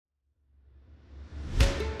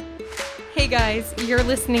Hey guys, you're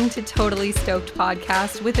listening to Totally Stoked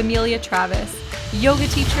Podcast with Amelia Travis, yoga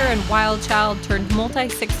teacher and wild child turned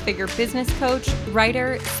multi-six-figure business coach,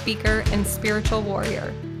 writer, speaker, and spiritual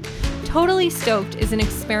warrior. Totally Stoked is an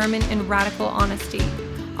experiment in radical honesty.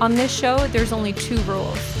 On this show, there's only two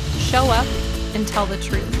rules: show up and tell the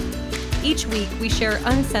truth. Each week, we share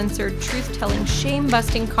uncensored, truth-telling,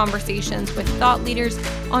 shame-busting conversations with thought leaders,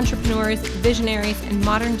 entrepreneurs, visionaries, and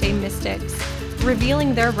modern-day mystics,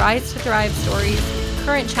 revealing their rise to thrive stories,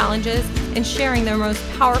 current challenges, and sharing their most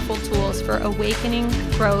powerful tools for awakening,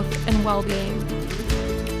 growth, and well-being.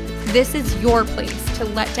 This is your place to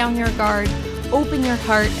let down your guard, open your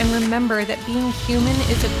heart, and remember that being human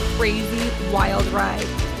is a crazy, wild ride,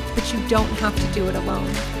 but you don't have to do it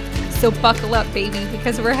alone. So buckle up, baby,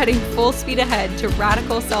 because we're heading full speed ahead to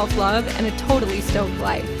radical self-love and a totally stoked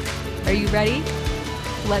life. Are you ready?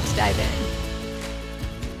 Let's dive in.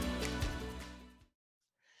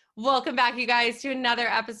 Welcome back, you guys, to another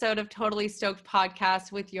episode of Totally Stoked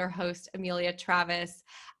Podcast with your host, Amelia Travis.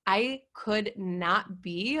 I could not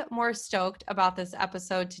be more stoked about this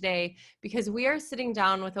episode today because we are sitting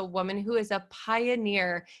down with a woman who is a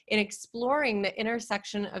pioneer in exploring the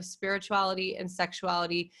intersection of spirituality and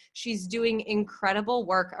sexuality. She's doing incredible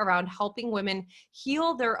work around helping women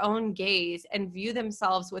heal their own gaze and view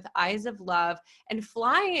themselves with eyes of love and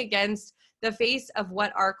flying against the face of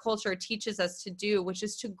what our culture teaches us to do, which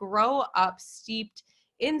is to grow up steeped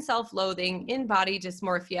in self-loathing, in body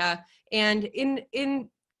dysmorphia, and in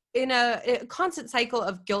a constant cycle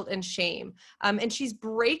of guilt and shame. And she's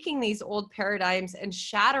breaking these old paradigms and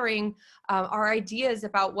shattering our ideas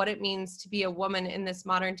about what it means to be a woman in this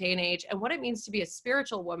modern day and age and what it means to be a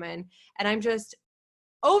spiritual woman. And I'm just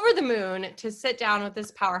over the moon to sit down with this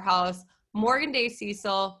powerhouse, Morgan Day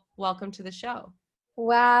Cecil. Welcome to the show.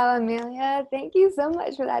 Wow, Amelia, thank you so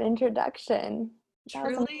much for that introduction. That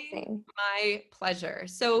was Truly amazing. my pleasure.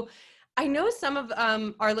 So I know some of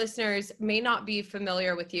our listeners may not be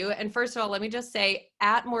familiar with you. And first of all, let me just say,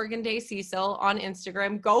 at Morgan Day Cecil on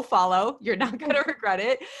Instagram, go follow. You're not going to regret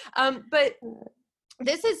it. But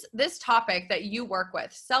this topic that you work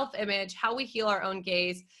with, self-image, how we heal our own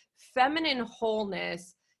gaze, feminine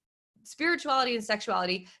wholeness, spirituality and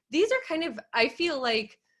sexuality. These are kind of, I feel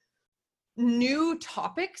like, new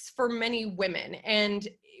topics for many women. And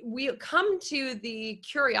we come to the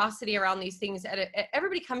curiosity around these things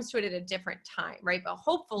everybody comes to it at a different time, right? But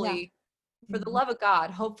hopefully, for the love of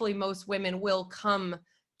God, hopefully most women will come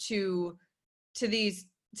to this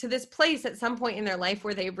place at some point in their life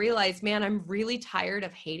where they realize, man, I'm really tired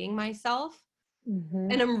of hating myself.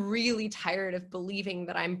 And I'm really tired of believing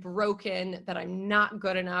that I'm broken, that I'm not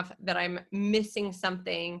good enough, that I'm missing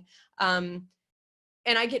something.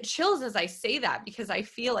 And I get chills as I say that because I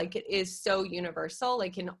feel like it is so universal.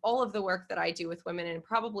 Like in all of the work that I do with women, and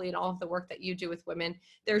probably in all of the work that you do with women,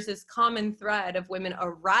 there's this common thread of women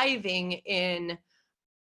arriving in,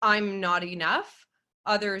 I'm not enough,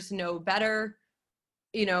 others know better,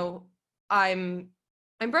 I'm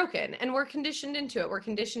broken. And we're conditioned into it. We're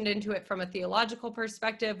conditioned into it from a theological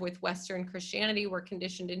perspective with Western Christianity. We're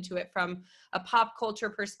conditioned into it from a pop culture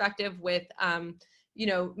perspective with,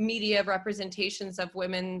 media representations of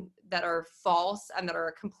women that are false and that are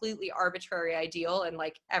a completely arbitrary ideal. And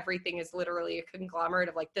like everything is literally a conglomerate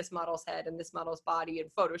of like this model's head and this model's body and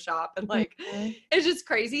Photoshop. And like, it's just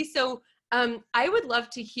crazy. So I would love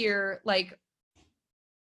to hear, like,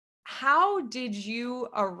 how did you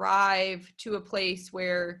arrive to a place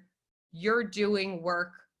where you're doing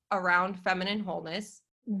work around feminine wholeness?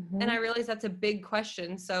 And I realize that's a big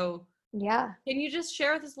question. So Yeah. can you just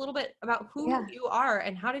share with us a little bit about who you are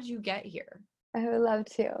and how did you get here? I would love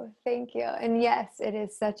to. Thank you. And yes, it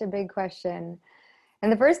is such a big question.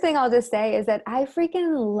 And the first thing I'll just say is that I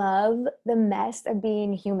freaking love the mess of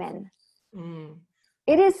being human.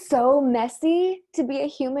 It is so messy to be a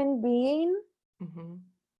human being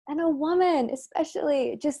and a woman,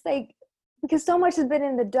 especially, just like, because so much has been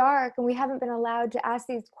in the dark and we haven't been allowed to ask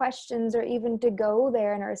these questions or even to go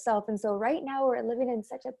there in ourselves. And so right now we're living in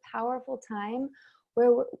such a powerful time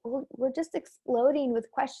where we're just exploding with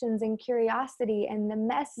questions and curiosity, and the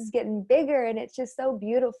mess is getting bigger, and it's just so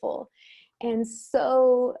beautiful and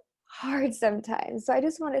so hard sometimes. So I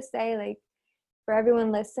just want to say, like, for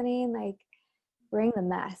everyone listening, like, bring the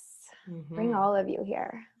mess, bring all of you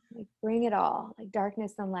here, like, bring it all, like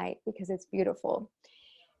darkness and light, because it's beautiful.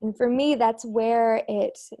 And for me, that's where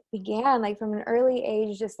it began, like from an early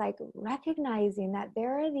age, just like recognizing that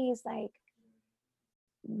there are these like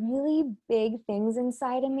really big things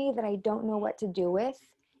inside of me that I don't know what to do with.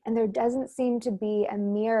 And there doesn't seem to be a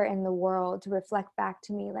mirror in the world to reflect back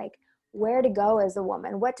to me, like where to go as a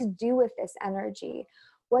woman, what to do with this energy,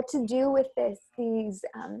 what to do with this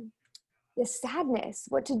sadness,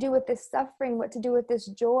 what to do with this suffering, what to do with this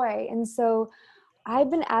joy. And so I've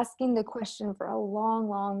been asking the question for a long,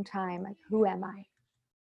 long time, like, who am I?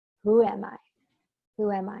 Who am I? Who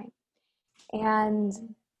am I? And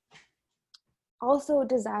also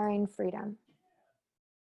desiring freedom.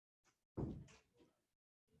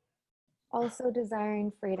 Also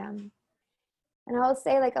desiring freedom. And I'll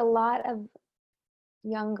say, like, a lot of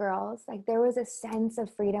young girls, like, there was a sense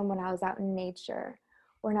of freedom when I was out in nature,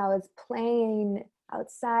 when I was playing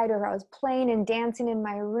outside, or I was playing and dancing in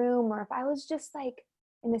my room, or if I was just like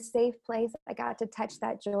in a safe place, I got to touch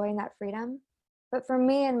that joy and that freedom. But for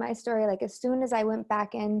me and my story, like, as soon as I went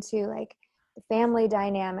back into like the family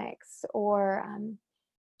dynamics, or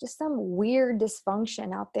just some weird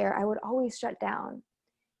dysfunction out there, I would always shut down.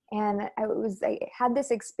 And I had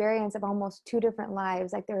this experience of almost two different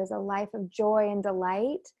lives. Like, there was a life of joy and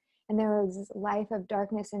delight, and there was this life of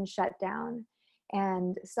darkness and shutdown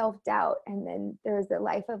and self-doubt. And then there was the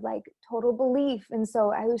life of like total belief. And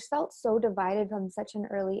so I was felt so divided from such an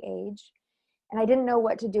early age, and I didn't know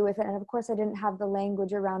what to do with it. And of course I didn't have the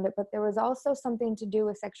language around it, but there was also something to do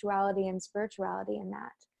with sexuality and spirituality in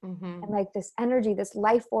that. And like this energy, this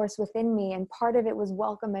life force within me, and part of it was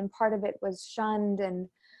welcome and part of it was shunned, and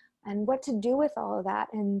what to do with all of that.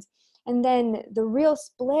 And then the real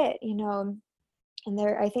split, you know, and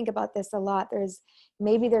there, I think about this a lot. There's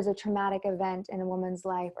a traumatic event in a woman's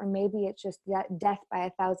life, or maybe it's just that death by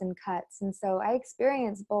 1,000 cuts. And so I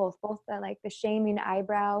experienced both the like the shaming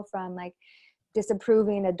eyebrow from like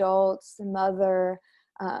disapproving adults, mother,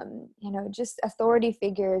 you know, just authority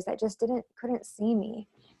figures that just couldn't see me,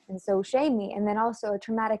 and so shame me. And then also a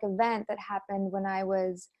traumatic event that happened when I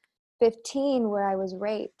was 15, where I was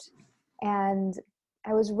raped. And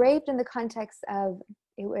I was raped in the context of,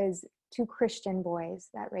 it was 2 Christian boys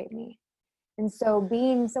that raped me. And so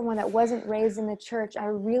being someone that wasn't raised in the church, I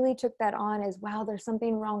really took that on as, wow, there's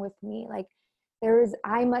something wrong with me. Like,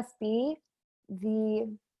 I must be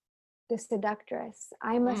the seductress.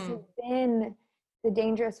 I must have been the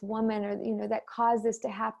dangerous woman, or, you know, that caused this to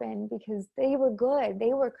happen, because they were good,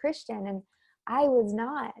 they were Christian, and I was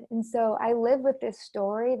not. And so I live with this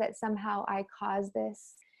story that somehow I caused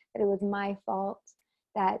this, that it was my fault,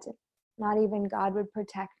 that not even God would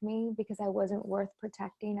protect me because I wasn't worth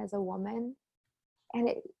protecting as a woman. And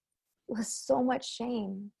it was so much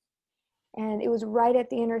shame. And it was right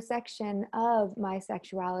at the intersection of my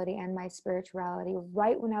sexuality and my spirituality,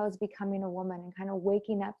 right when I was becoming a woman and kind of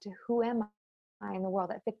waking up to who am I in the world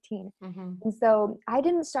at 15. And so I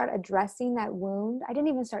didn't start addressing that wound. I didn't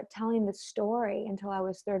even start telling the story until I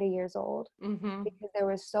was 30 years old, because there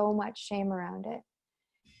was so much shame around it.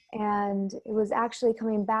 And it was actually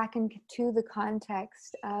coming back into the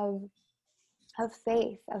context of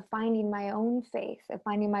faith, of finding my own faith, of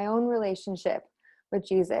finding my own relationship with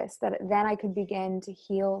Jesus, that then I could begin to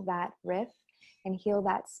heal that rift and heal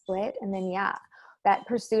that split. And then, yeah, that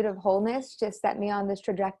pursuit of wholeness just set me on this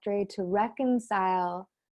trajectory to reconcile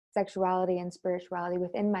sexuality and spirituality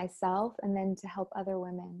within myself, and then to help other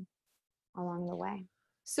women along the way.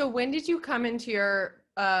 So when did you come into your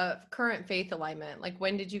current faith alignment? Like,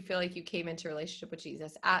 when did you feel like you came into a relationship with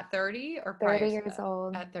Jesus? At 30 or prior 30 years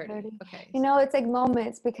old. At 30. Okay. You know, it's like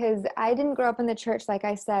moments, because I didn't grow up in the church, like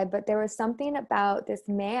I said, but there was something about this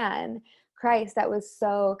man, Christ, that was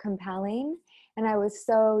so compelling and I was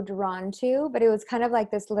so drawn to. But it was kind of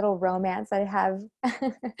like this little romance I have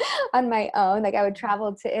on my own. Like, I would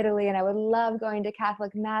travel to Italy and I would love going to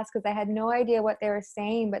Catholic Mass because I had no idea what they were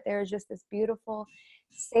saying, but there was just this beautiful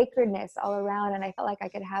sacredness all around, and I felt like I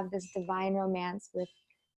could have this divine romance with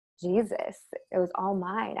Jesus. It was all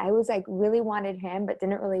mine. I was like, really wanted him, but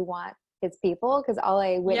didn't really want his people, because all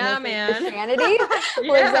I witnessed in Christianity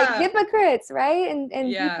was like hypocrites, right? And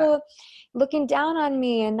people looking down on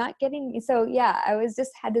me and not getting me. So yeah, I was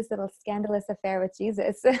just had this little scandalous affair with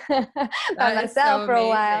Jesus by myself for a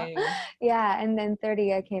while. Yeah, and then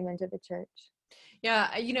 30, I came into the church.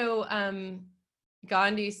 Yeah, you know,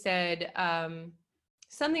 Gandhi said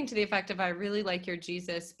something to the effect of, I really like your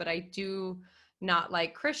Jesus, but I do not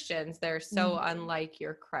like Christians. They're so unlike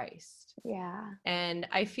your Christ. Yeah. And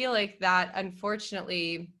I feel like that,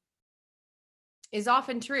 unfortunately, is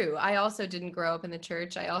often true. I also didn't grow up in the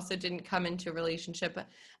church. I also didn't come into a relationship.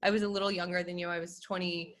 I was a little younger than you. I was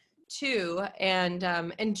 22.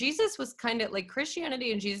 And Jesus was kind of like,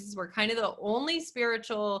 Christianity and Jesus were kind of the only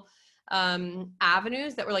spiritual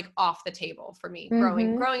avenues that were like off the table for me.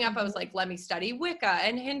 Growing up, I was like, let me study Wicca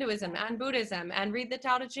and Hinduism and Buddhism and read the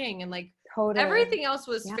Tao Te Ching, and like everything else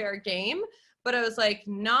was fair game. But I was like,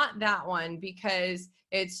 not that one, because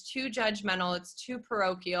it's too judgmental, it's too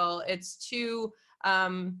parochial, it's too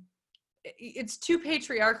it's too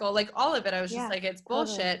patriarchal, like all of it. I was just Yeah, like, it's totally.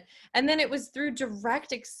 bullshit. And then it was through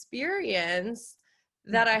direct experience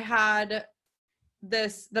that I had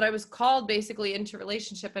this, that I was called basically into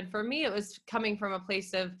relationship. And for me, it was coming from a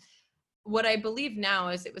place of what I believe now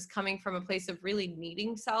is it was coming from a place of really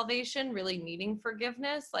needing salvation, really needing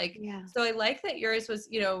forgiveness. Like, Yeah. so I like that yours was,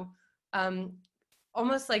 you know,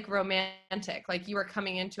 almost like romantic, like you were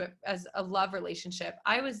coming into it as a love relationship.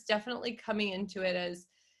 I was definitely coming into it as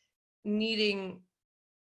needing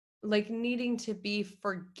to be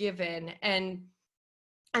forgiven. And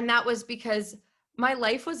that was because my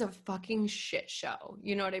life was a fucking shit show.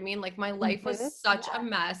 You know what I mean? Like my life was such a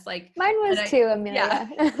mess. Like mine was too, Amelia.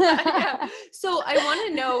 Yeah. So I want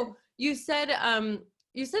to know, you said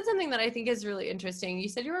something that I think is really interesting. You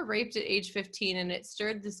said you were raped at age 15, and it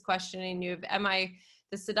stirred this question in you of, am I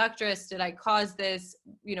the seductress? Did I cause this?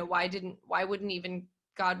 You know, why wouldn't even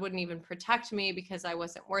God wouldn't even protect me because I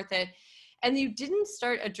wasn't worth it? And you didn't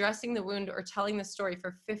start addressing the wound or telling the story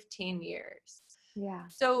for 15 years. Yeah.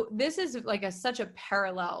 So this is like such a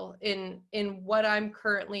parallel in what I'm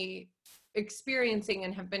currently experiencing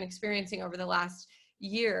and have been experiencing over the last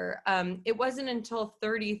year. It wasn't until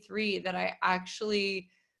 33 that I actually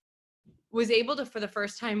was able to, for the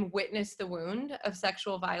first time, witness the wound of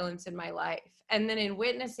sexual violence in my life. And then in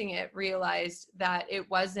witnessing it, realized that it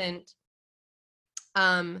wasn't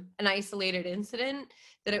an isolated incident,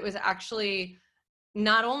 that it was actually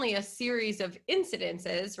not only a series of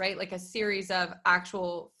incidences, right? Like a series of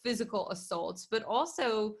actual physical assaults, but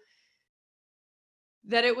also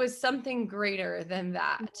that it was something greater than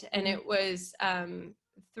that. And it was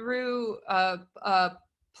through a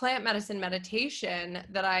plant medicine meditation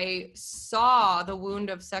that I saw the wound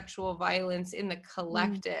of sexual violence in the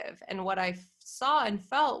collective. And what I saw and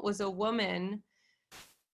felt was a woman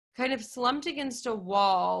kind of slumped against a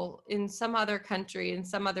wall in some other country, in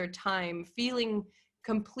some other time, feeling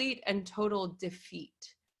complete and total defeat,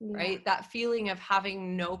 right? That feeling of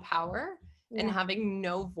having no power and having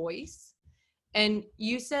no voice. And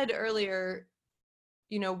you said earlier,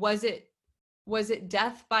 you know, was it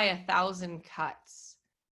death by 1,000 cuts?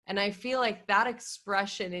 And I feel like that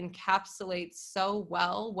expression encapsulates so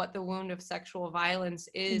well what the wound of sexual violence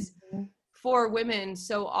is for women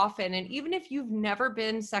so often. And even if you've never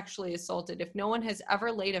been sexually assaulted, if no one has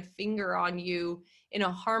ever laid a finger on you in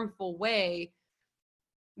a harmful way,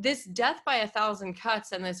 this death by 1,000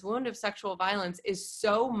 cuts and this wound of sexual violence is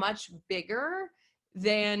so much bigger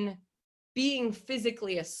than being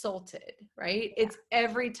physically assaulted, right? It's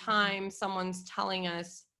every time someone's telling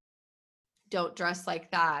us, don't dress like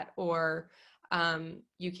that, or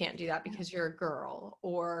you can't do that because you're a girl,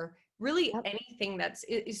 or really anything that's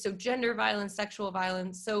so gender violence, sexual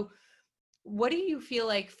violence. So what do you feel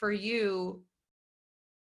like for you?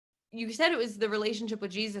 You said it was the relationship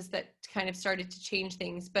with Jesus that kind of started to change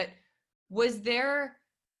things, but was there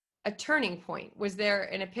a turning point? Was there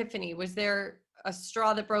an epiphany? Was there a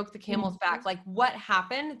straw that broke the camel's back? Like what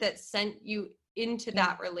happened that sent you into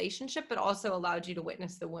that relationship, but also allowed you to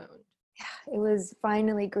witness the wound? It was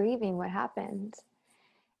finally grieving what happened.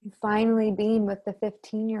 Finally being with the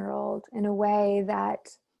 15-year-old in a way that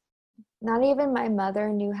not even my mother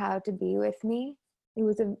knew how to be with me. It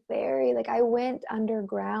was a very, like, I went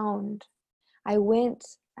underground. I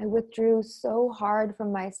withdrew so hard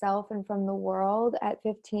from myself and from the world at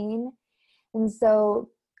 15. And so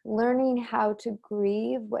learning how to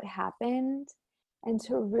grieve what happened and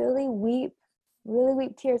to really weep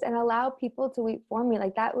tears and allow people to weep for me.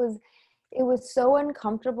 Like it was so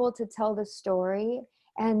uncomfortable to tell the story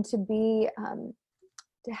and to be,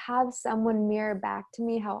 to have someone mirror back to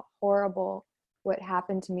me how horrible what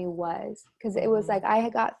happened to me was. Because it was like I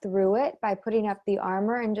got through it by putting up the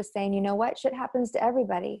armor and just saying, you know what, shit happens to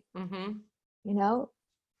everybody. You know,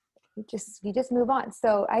 you just move on.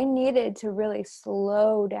 So I needed to really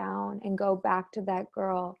slow down and go back to that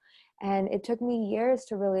girl. And it took me years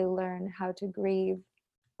to really learn how to grieve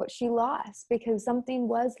what she lost, because something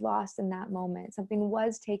was lost in that moment. Something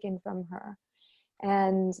was taken from her.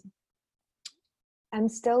 And I'm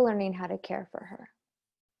still learning how to care for her.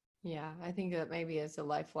 Yeah, I think that maybe is a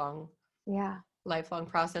lifelong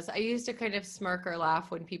process. I used to kind of smirk or laugh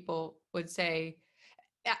when people would say,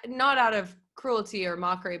 not out of cruelty or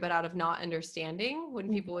mockery, but out of not understanding,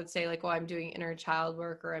 when people would say like, well, I'm doing inner child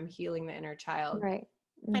work, or I'm healing the inner child. Right.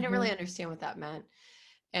 I didn't really understand what that meant.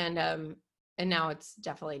 And now it's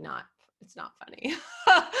definitely not, it's not funny.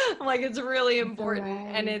 Like it's really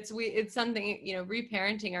important. And it's something, you know,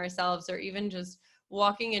 reparenting ourselves, or even just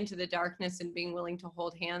walking into the darkness and being willing to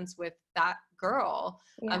hold hands with that girl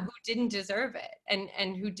who didn't deserve it,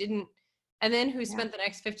 and who didn't and then who spent the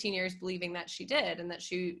next 15 years believing that she did, and that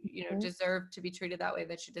she, you know, deserved to be treated that way,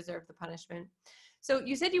 that she deserved the punishment. So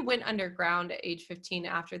you said you went underground at age 15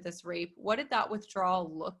 after this rape. What did that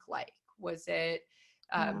withdrawal look like? Was it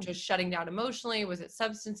just shutting down emotionally? Was it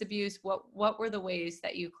substance abuse? What were the ways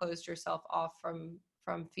that you closed yourself off from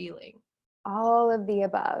feeling? All of the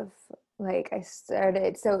above. Like I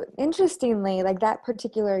started, so interestingly, like that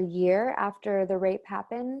particular year after the rape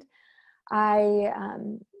happened, I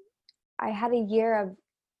had a year of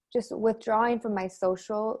just withdrawing from my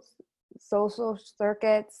social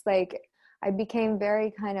circuits. Like I became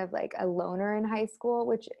very kind of like a loner in high school,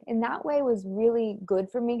 which in that way was really good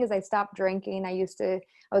for me because I stopped drinking. I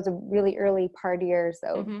was a really early partier.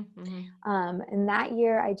 So, and that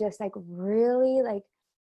year I just like really like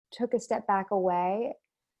took a step back away.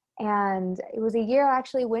 And it was a year I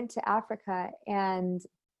actually went to Africa and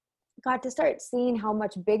got to start seeing how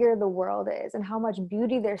much bigger the world is and how much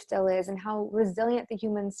beauty there still is and how resilient the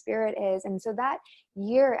human spirit is. And so that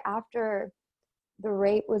year after the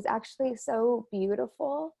rape was actually so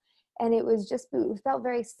beautiful, and it felt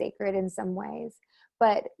very sacred in some ways,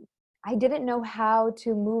 but I didn't know how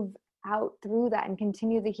to move out through that and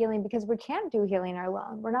continue the healing, because we can't do healing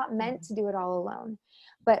alone. We're not meant to do it all alone.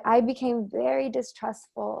 But I became very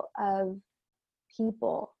distrustful of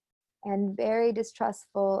people and very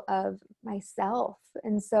distrustful of myself.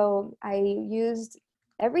 And so I used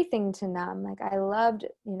everything to numb. Like I loved,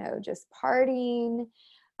 just partying,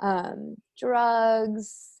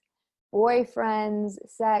 drugs, boyfriends,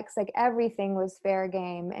 sex, like everything was fair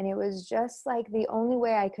game. And it was just like the only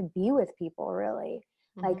way I could be with people, really,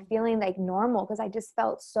 like feeling like normal, because I just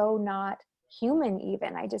felt so not human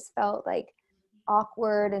even. I just felt like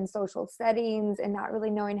awkward in social settings and not really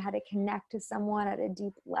knowing how to connect to someone at a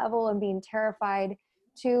deep level, and being terrified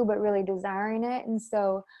too, but really desiring it. And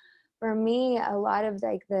so for me, a lot of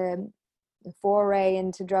like the foray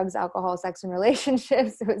into drugs, alcohol, sex, and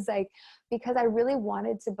relationships was like because I really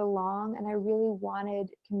wanted to belong and I really wanted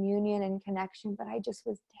communion and connection, but I just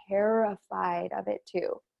was terrified of it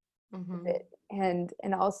too. And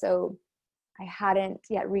also I hadn't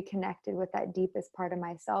yet reconnected with that deepest part of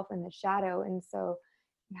myself in the shadow. And so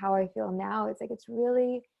how I feel now, it's like it's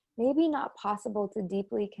really maybe not possible to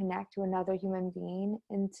deeply connect to another human being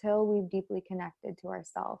until we've deeply connected to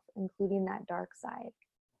ourselves, including that dark side.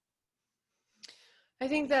 I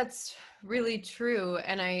think that's really true.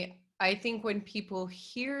 And I think when people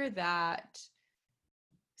hear that,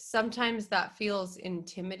 sometimes that feels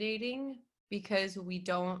intimidating because we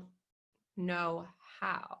don't know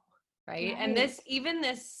how, right? And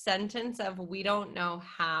this sentence of "we don't know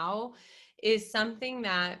how" is something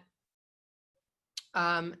that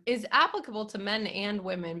is applicable to men and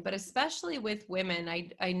women, but especially with women.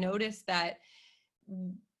 I noticed that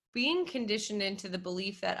being conditioned into the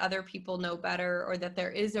belief that other people know better, or that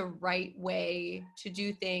there is a right way to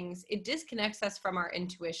do things, it disconnects us from our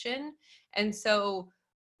intuition. And so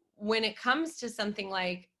when it comes to something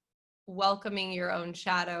like welcoming your own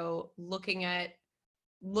shadow, looking at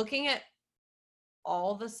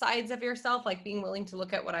all the sides of yourself, like being willing to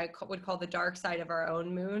look at what I would call the dark side of our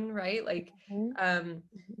own moon, right? Like I'm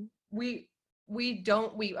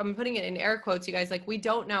putting it in air quotes, you guys, like we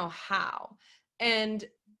don't know how. And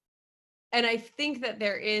I think that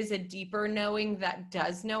there is a deeper knowing that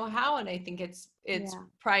does know how. And I think it's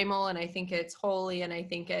primal, and I think it's holy, and I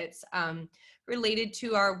think it's related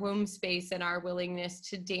to our womb space and our willingness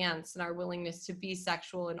to dance and our willingness to be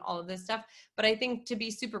sexual and all of this stuff. But I think to be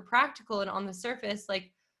super practical and on the surface,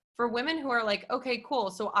 like for women who are like, okay, cool,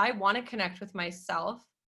 so I want to connect with myself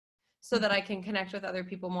so that I can connect with other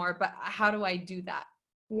people more, but how do I do that?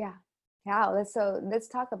 Yeah. Let's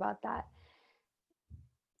talk about that.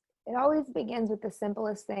 It always begins with the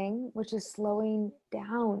simplest thing, which is slowing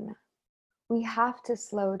down. We have to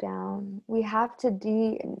slow down. We have to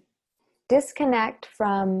disconnect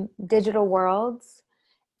from digital worlds,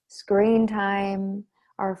 screen time,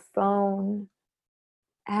 our phone,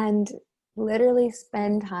 and literally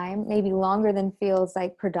spend time, maybe longer than feels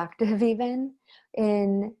like productive even,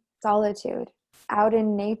 in solitude, out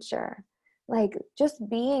in nature, like just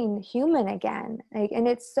being human again. Like, and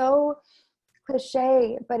it's so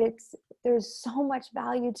cliche, but there's so much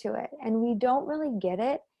value to it, and we don't really get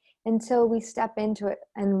it until we step into it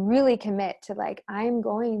and really commit to like, I'm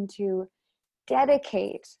going to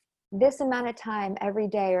dedicate this amount of time every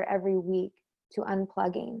day or every week to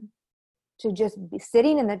unplugging, to just be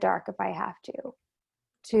sitting in the dark if I have to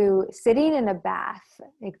sitting in a bath,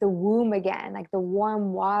 like the womb again, like the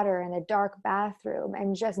warm water in a dark bathroom,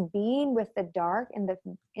 and just being with the dark and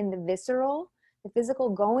in the visceral, the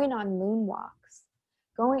physical, going on moonwalks,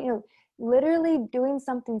 literally doing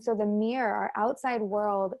something so the mirror, our outside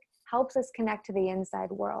world, helps us connect to the inside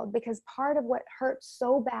world. Because part of what hurts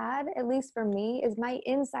so bad, at least for me, is my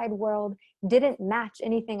inside world didn't match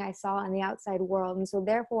anything I saw in the outside world. And so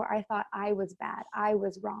therefore I thought I was bad, I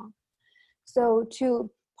was wrong. So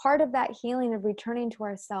part of that healing of returning to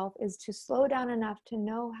ourself is to slow down enough to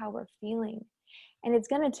know how we're feeling. And it's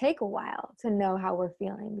going to take a while to know how we're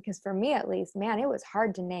feeling, because for me at least, man, it was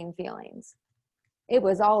hard to name feelings. It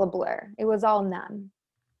was all a blur. It was all numb.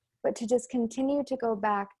 But to just continue to go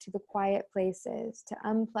back to the quiet places, to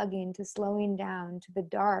unplugging, to slowing down, to the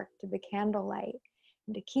dark, to the candlelight,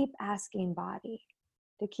 and to keep asking body,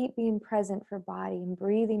 to keep being present for body and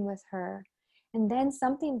breathing with her. And then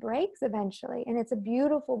something breaks eventually, and it's a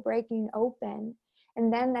beautiful breaking open.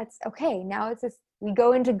 And then that's okay. Now it's just, we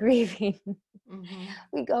go into grieving. Mm-hmm.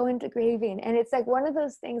 We go into grieving. And it's like one of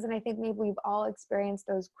those things, and I think maybe we've all experienced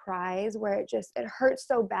those cries where it hurts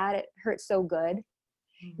so bad, it hurts so good.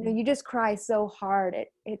 Mm-hmm. You know, you just cry so hard,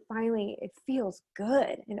 it finally, it feels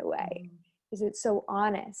good in a way, because it's so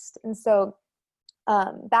honest. And so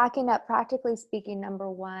backing up, practically speaking, number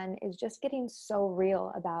one is just getting so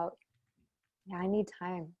real about, yeah, I need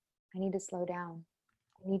time. I need to slow down.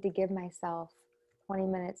 I need to give myself 20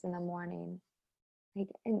 minutes in the morning.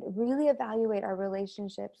 And really evaluate our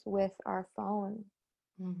relationships with our phone.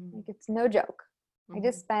 Mm-hmm. Like, it's no joke. Mm-hmm. I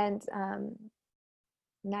just spent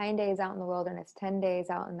 9 days out in the wilderness, 10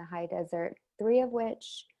 days out in the high desert, 3 of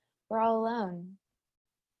which were all alone.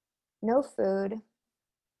 No food,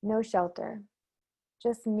 no shelter,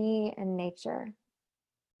 just me and nature.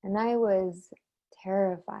 And I was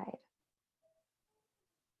terrified.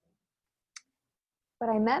 But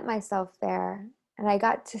I met myself there, and I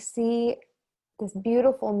got to see this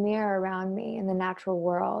beautiful mirror around me in the natural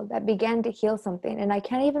world that began to heal something. And I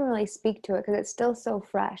can't even really speak to it because it's still so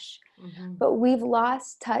fresh. Mm-hmm. But we've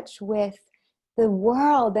lost touch with the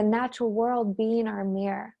world, the natural world being our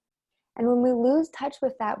mirror. And when we lose touch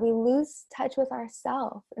with that, we lose touch with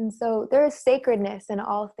ourselves. And so there is sacredness in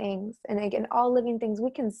all things. And again, all living things,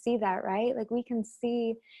 we can see that, right? Like, we can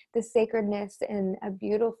see the sacredness in a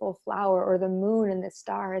beautiful flower, or the moon and the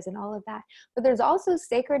stars and all of that. But there's also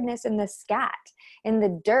sacredness in the scat, in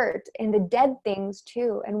the dirt, in the dead things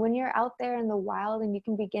too. And when you're out there in the wild and you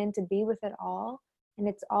can begin to be with it all, and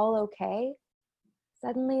it's all okay,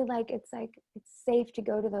 suddenly, it's safe to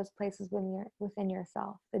go to those places when you're within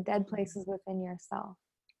yourself, the dead places within yourself.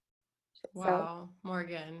 Wow, so,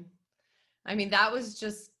 Morgan. I mean, that was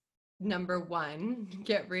just number one,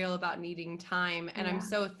 get real about needing time. And yeah. I'm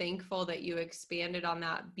so thankful that you expanded on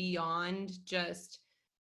that beyond just,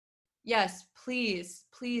 yes, please,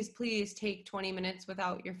 please, please take 20 minutes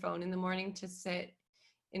without your phone in the morning to sit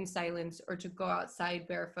in silence, or to go outside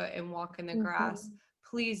barefoot and walk in the grass.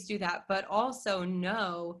 Please do that. But also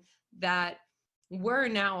know that we're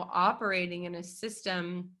now operating in a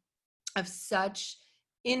system of such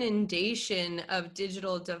inundation of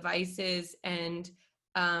digital devices and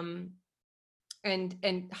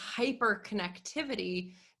hyper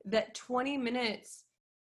connectivity that 20 minutes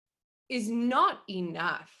is not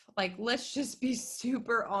enough. Like, let's just be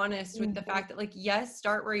super honest with the fact that, like, yes,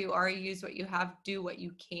 start where you are, use what you have, do what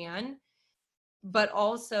you can. But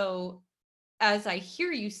also, as I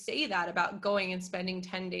hear you say that about going and spending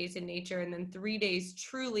 10 days in nature and then 3 days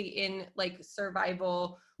truly in like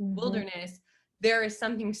survival wilderness, there is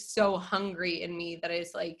something so hungry in me that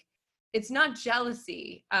is like, it's not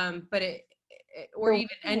jealousy, but it or even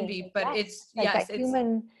envy, but it's, yes, it's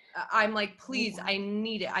human. I'm like, please, I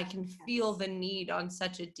need it. I can feel the need on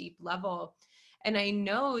such a deep level. And I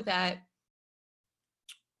know that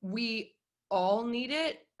we all need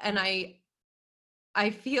it. And I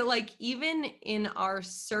feel like even in our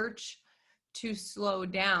search to slow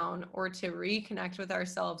down or to reconnect with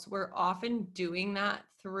ourselves, we're often doing that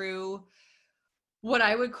through what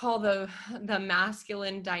I would call the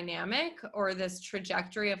masculine dynamic, or this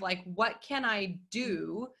trajectory of like, what can I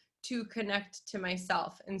do to connect to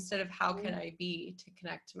myself, instead of how can I be to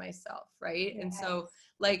connect to myself, right? Yes. And so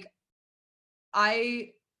like,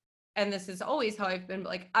 and this is always how I've been,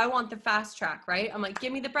 like, I want the fast track, right? I'm like,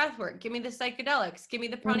 give me the breath work, give me the psychedelics, give me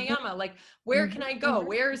the pranayama. Like, where can I go?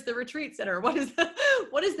 Where is the retreat center? What is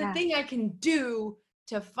the thing I can do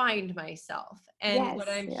to find myself? And what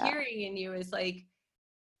I'm hearing in you is like,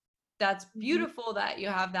 that's beautiful that you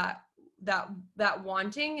have that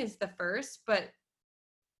wanting is the first, but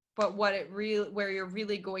where you're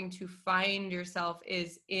really going to find yourself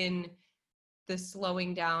is in the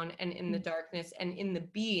slowing down and in the darkness and in the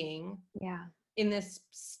being, in this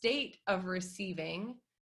state of receiving,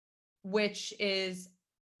 which is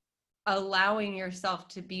allowing yourself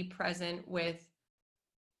to be present with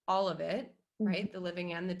all of it, right? The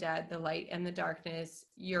living and the dead, the light and the darkness,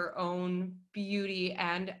 your own beauty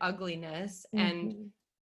and ugliness, and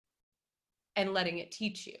letting it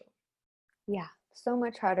teach you. Yeah, so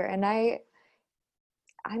much harder. And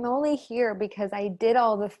I'm only here because I did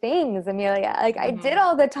all the things, Amelia. Like I did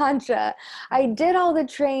all the Tantra. I did all the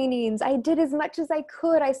trainings. I did as much as I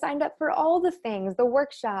could. I signed up for all the things, the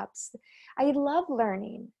workshops. I love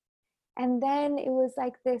learning. And then it was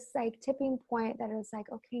like this like tipping point that it was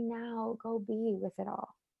like, okay, now go be with it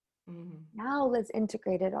all. Now let's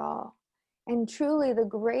integrate it all. And truly the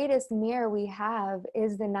greatest mirror we have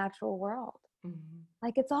is the natural world.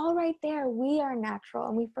 Like it's all right there. We are natural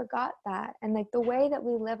and we forgot that. And like the way that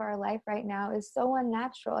we live our life right now is so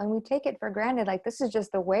unnatural and we take it for granted. Like this is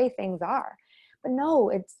just the way things are. But no,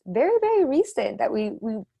 it's very, very recent that we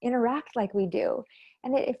interact like we do.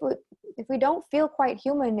 And if we don't feel quite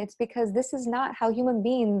human, it's because this is not how human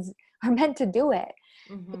beings are meant to do it.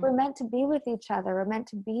 We're meant to be with each other. We're meant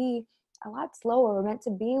to be a lot slower. We're meant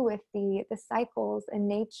to be with the cycles in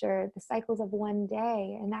nature, the cycles of one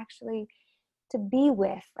day, and actually to be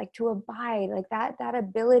with, like to abide, like that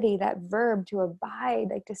ability, that verb to abide,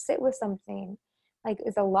 like to sit with something, like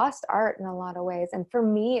is a lost art in a lot of ways. And for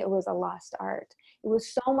me, it was a lost art. It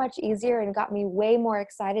was so much easier and it got me way more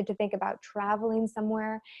excited to think about traveling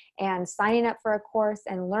somewhere and signing up for a course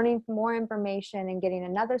and learning more information and getting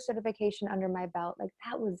another certification under my belt. Like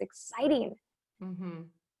that was exciting. And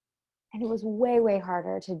it was way, way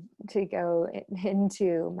harder to go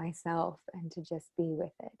into myself and to just be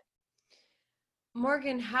with it.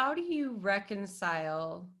 Morgan, how do you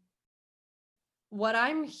reconcile what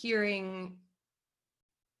I'm hearing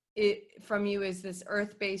from you is this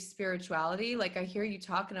earth-based spirituality? Like I hear you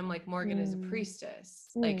talk and I'm like, Morgan is a priestess.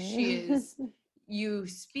 Like she is, you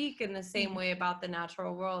speak in the same way about the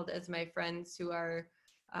natural world as my friends who are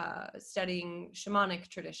studying shamanic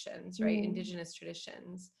traditions, right? Indigenous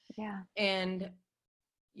traditions. Yeah. And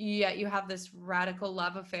yet you have this radical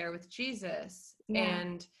love affair with Jesus.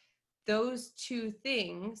 And those two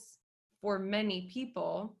things, for many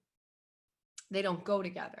people, they don't go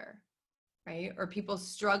together, right? Or people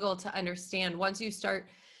struggle to understand. Once you start,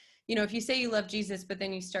 if you say you love Jesus, but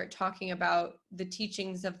then you start talking about the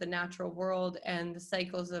teachings of the natural world and the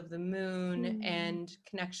cycles of the moon and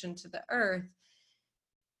connection to the earth,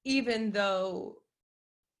 even though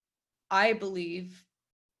I believe,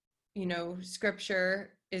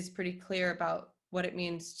 scripture is pretty clear about what it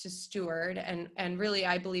means to steward. And really,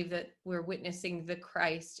 I believe that we're witnessing the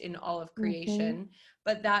Christ in all of creation,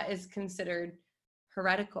 but that is considered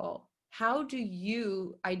heretical. How do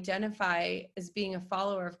you identify as being a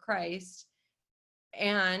follower of Christ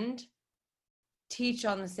and teach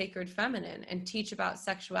on the sacred feminine and teach about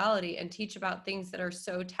sexuality and teach about things that are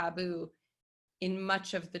so taboo in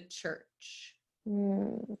much of the church?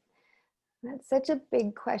 That's such a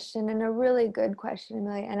big question and a really good question,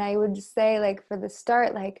 Amelia. And I would say, like, for the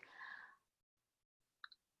start, like,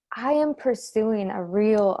 I am pursuing a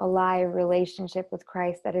real, alive relationship with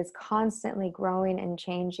Christ that is constantly growing and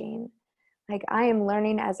changing. Like, I am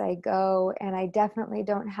learning as I go, and I definitely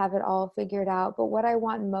don't have it all figured out. But what I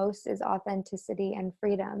want most is authenticity and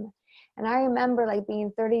freedom. And I remember, like,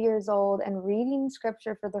 being 30 years old and reading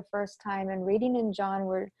scripture for the first time and reading in John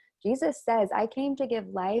where Jesus says, I came to give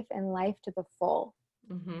life and life to the full.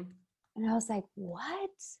 And I was like,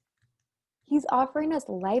 what? He's offering us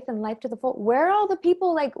life and life to the full. Where are all the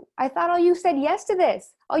people? Like, I thought all you said yes to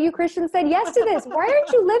this. All you Christians said yes to this. Why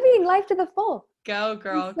aren't you living life to the full? Go,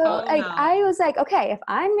 girl. So, like, I was like, okay, if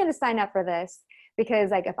I'm going to sign up for this,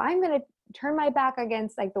 because like, if I'm going to turn my back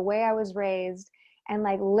against like the way I was raised and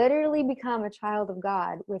like literally become a child of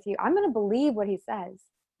God with you, I'm going to believe what he says.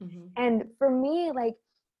 And for me, like,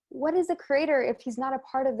 what is a creator if he's not a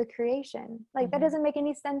part of the creation? Like, that doesn't make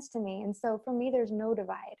any sense to me. And so for me, there's no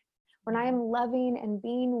divide. When I am loving and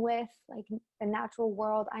being with like the natural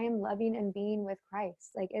world, I am loving and being with Christ.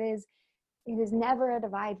 Like, it is never a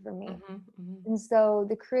divide for me. And so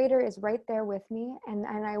the creator is right there with me. And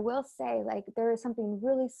I will say, like, there is something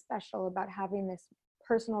really special about having this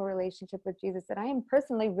personal relationship with Jesus that I am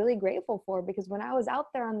personally really grateful for, because when I was out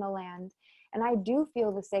there on the land, and I do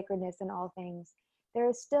feel the sacredness in all things, there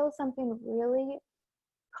is still something really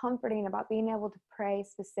comforting about being able to pray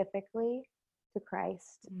specifically to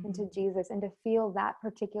Christ and to Jesus and to feel that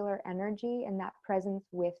particular energy and that presence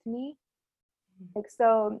with me. Like,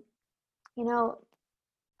 so, I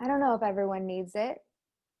don't know if everyone needs it.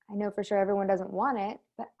 I know for sure everyone doesn't want it,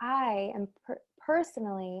 but I am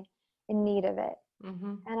personally in need of it.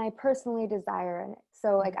 And I personally desire it.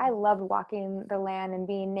 So like, I love walking the land and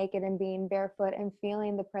being naked and being barefoot and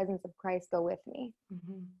feeling the presence of Christ go with me.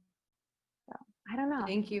 I don't know.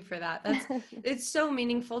 Thank you for that. It's so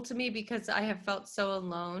meaningful to me because I have felt so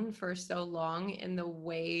alone for so long in the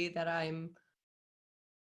way that I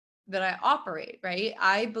operate, right?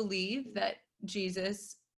 I believe that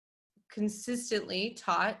Jesus consistently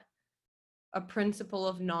taught a principle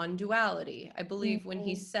of non-duality. I believe when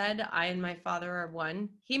he said, I and my Father are one,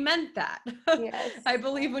 he meant that. Yes. I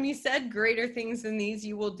believe when he said, greater things than these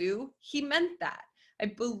you will do, he meant that. I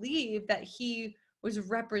believe that he was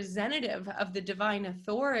representative of the divine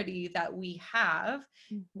authority that we have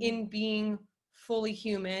in being fully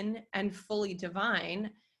human and fully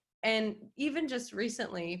divine. And even just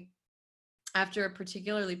recently, after a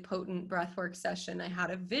particularly potent breathwork session, I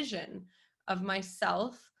had a vision of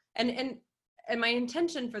myself, and my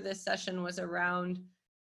intention for this session was around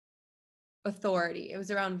authority. It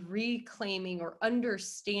was around reclaiming or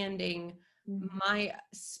understanding my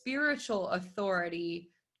spiritual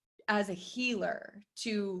authority as a healer,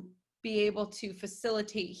 to be able to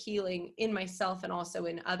facilitate healing in myself and also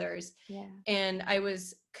in others. Yeah. And I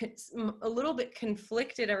was a little bit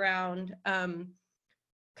conflicted around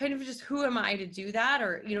kind of just, who am I to do that?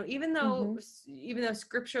 Or, even though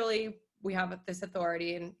scripturally we have this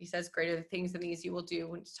authority, and he says greater things than these you will do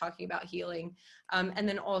when he's talking about healing. And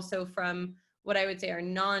then also from what I would say are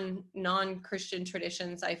non-Christian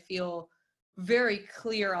traditions, I feel very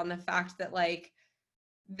clear on the fact that, like,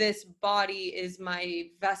 this body is my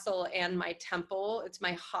vessel and my temple. It's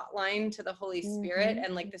my hotline to the Holy Spirit.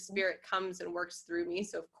 And like the Spirit comes and works through me.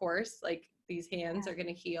 So of course, like, these hands are going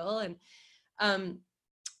to heal. And,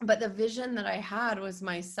 but the vision that I had was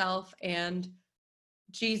myself and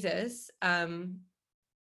Jesus.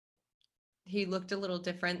 He looked a little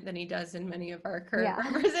different than he does in many of our current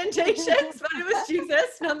representations, but it was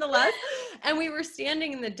Jesus nonetheless. And we were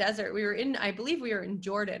standing in the desert. I believe we were in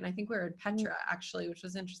Jordan. I think we were in Petra, actually, which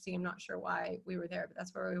was interesting. I'm not sure why we were there, but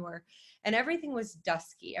that's where we were. And everything was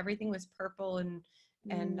dusky. Everything was purple and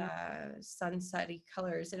sunsetty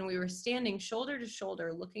colors. And we were standing shoulder to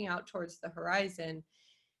shoulder, looking out towards the horizon.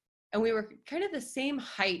 And we were kind of the same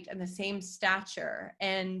height and the same stature.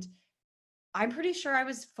 And I'm pretty sure I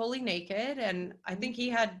was fully naked, and I think he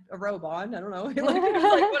had a robe on. I don't know. It was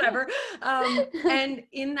like, whatever. And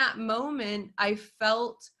in that moment, I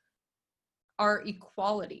felt our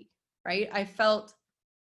equality, right? I felt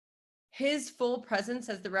his full presence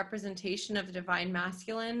as the representation of the divine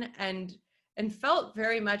masculine, and felt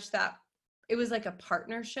very much that it was like a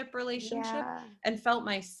partnership relationship, and felt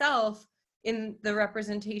myself in the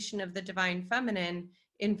representation of the divine feminine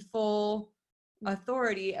in full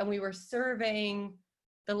authority. And we were surveying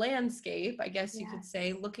the landscape, I guess you could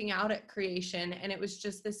say, looking out at creation. And it was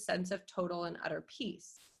just this sense of total and utter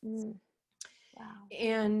peace. Wow.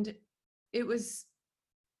 And it was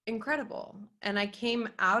incredible. And I came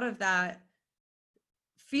out of that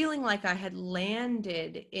feeling like I had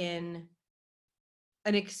landed in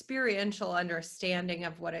an experiential understanding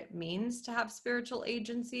of what it means to have spiritual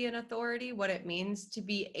agency and authority, what it means to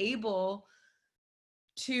be able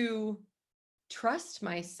to trust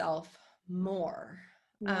myself more.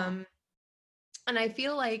 And I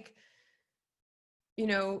feel like,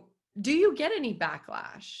 do you get any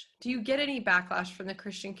backlash? Do you get any backlash from the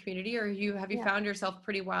Christian community, or have you found yourself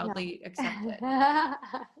pretty wildly accepted?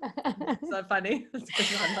 Is that funny? That's good,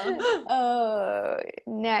 huh? Oh,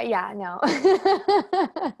 no, yeah, no.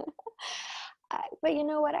 But you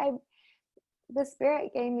know what? The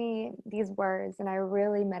Spirit gave me these words, and I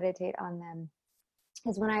really meditate on them.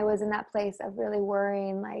 Is when I was in that place of really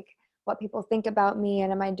worrying, like, what people think about me,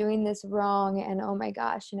 and am I doing this wrong? And oh my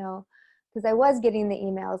gosh, because I was getting the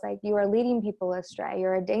emails like, you are leading people astray,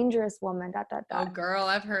 you're a dangerous woman, ... Oh girl,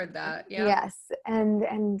 I've heard that. Yeah. Yes.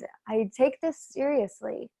 And I take this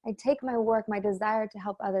seriously. I take my work, my desire to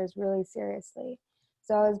help others, really seriously.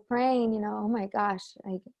 So I was praying, oh my gosh,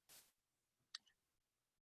 like,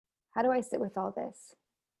 how do I sit with all this?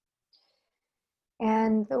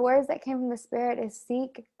 And the words that came from the Spirit is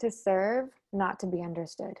seek to serve, not to be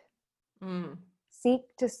understood. Seek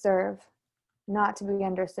to serve, not to be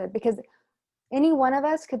understood. Because any one of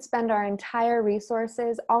us could spend our entire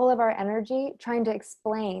resources, all of our energy, trying to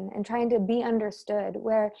explain and trying to be understood,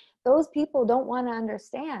 where those people don't want to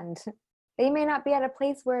understand. They may not be at a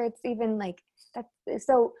place where it's even like that.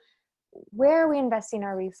 So where are we investing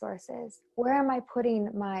our resources? Where am I putting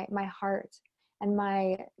my heart and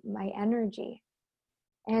my energy?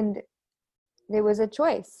 And there was a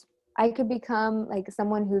choice. I could become like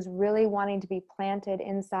someone who's really wanting to be planted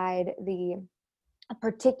inside a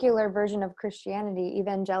particular version of Christianity,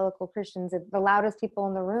 evangelical Christians, the loudest people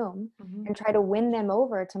in the room, and try to win them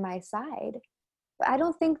over to my side. But I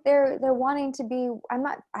don't think they're wanting to be,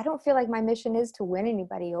 I don't feel like my mission is to win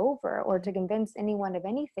anybody over or to convince anyone of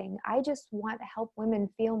anything. I just want to help women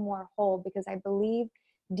feel more whole, because I believe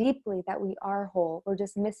deeply that we are whole. We're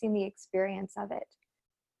just missing the experience of it.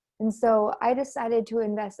 And so I decided to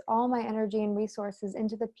invest all my energy and resources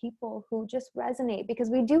into the people who just resonate,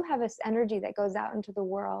 because we do have this energy that goes out into the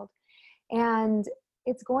world, and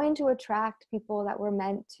it's going to attract people that we're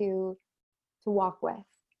meant to walk with.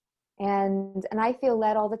 And I feel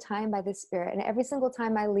led all the time by the Spirit. And every single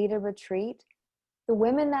time I lead a retreat, the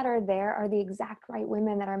women that are there are the exact right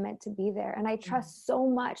women that are meant to be there. And I trust so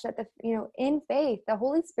much that in faith, the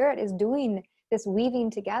Holy Spirit is doing this weaving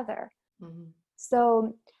together. Mm-hmm.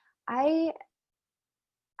 So I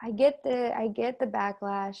get the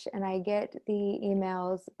backlash and I get the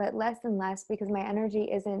emails, but less and less, because my energy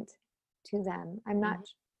isn't to them.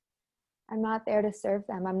 I'm not there to serve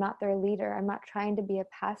them. I'm not their leader. I'm not trying to be a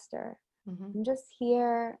pastor. Mm-hmm. I'm just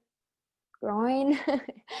here growing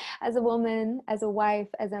as a woman, as a wife,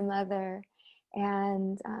 as a mother,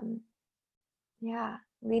 and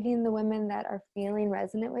leading the women that are feeling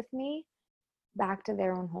resonant with me back to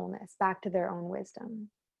their own wholeness, back to their own wisdom.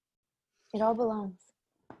 It all belongs.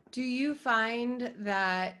 Do you find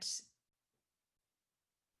that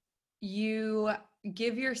you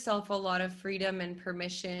give yourself a lot of freedom and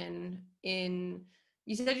permission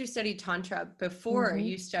you said you studied Tantra before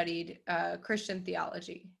you studied Christian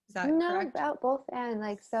theology. Is that correct? No, about both and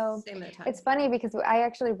same at the time. It's funny because I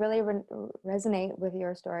actually really resonate with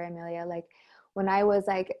your story, Amelia. Like when I was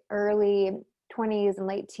like early 20s and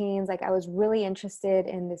late teens, like I was really interested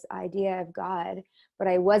in this idea of God, but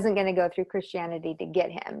I wasn't going to go through Christianity to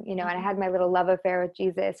get him, and I had my little love affair with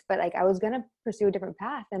Jesus, but like I was going to pursue a different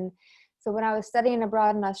path. And so when I was studying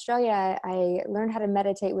abroad in Australia, I learned how to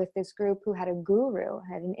meditate with this group who had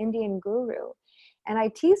an Indian guru. And I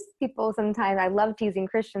tease people sometimes, I love teasing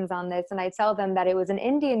Christians on this, and I tell them that it was an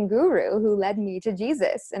Indian guru who led me to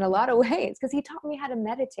Jesus in a lot of ways, because he taught me how to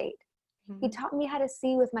meditate. Mm-hmm. He taught me how to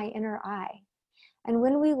see with my inner eye. And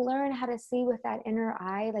when we learn how to see with that inner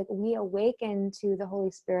eye, like we awaken to the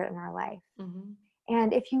Holy Spirit in our life. Mm-hmm.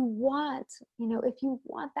 And if you want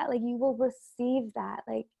that, like you will receive that,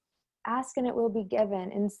 like ask and it will be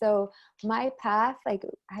given. And so my path, like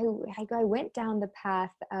I went down the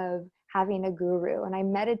path of having a guru, and I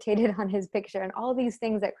meditated on his picture and all these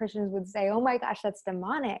things that Christians would say, oh my gosh, that's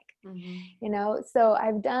demonic. Mm-hmm. So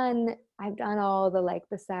I've done all the like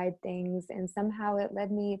the side things, and somehow it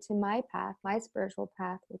led me to my path, my spiritual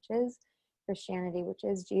path, which is Christianity, which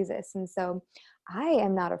is Jesus. And so I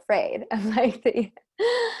am not afraid of like the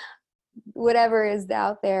whatever is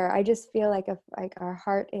out there. I just feel like our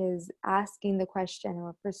heart is asking the question, and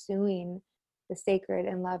we're pursuing the sacred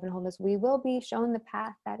and love and wholeness, we will be shown the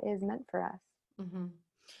path that is meant for us. Mm-hmm.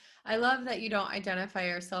 I love that you don't identify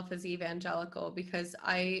yourself as evangelical, because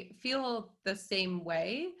I feel the same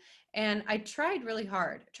way. And I tried really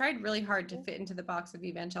hard to fit into the box of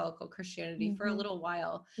evangelical Christianity mm-hmm. for a little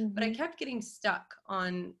while, mm-hmm. but I kept getting stuck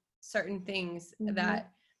on certain things mm-hmm.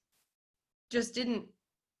 that just didn't.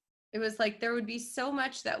 It was like there would be so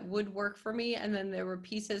much that would work for me, and then there were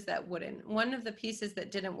pieces that wouldn't. One of the pieces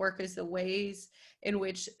that didn't work is the ways in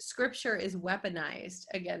which scripture is weaponized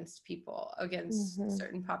against people, against mm-hmm.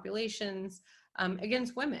 certain populations,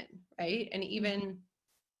 against women, right? And even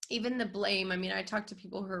the blame. I mean, I talked to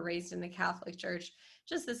people who are raised in the Catholic Church.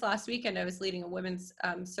 Just this last weekend, I was leading a women's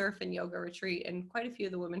surf and yoga retreat, and quite a few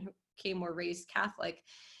of the women who came were raised Catholic.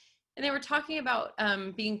 And they were talking about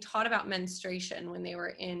being taught about menstruation when they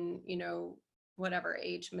were in, whatever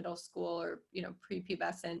age, middle school or,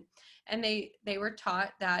 prepubescent. And they were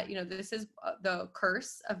taught that, this is the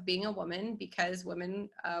curse of being a woman, because women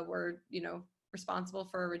were, responsible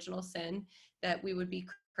for original sin, that we would be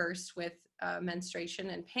cursed with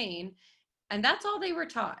menstruation and pain. And that's all they were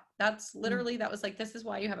taught. That's literally, that was like, this is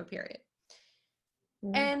why you have a period.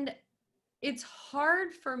 Mm. And it's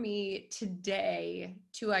hard for me today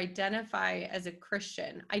to identify as a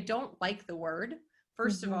Christian. I don't like the word,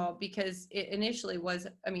 first mm-hmm. of all, because it initially was,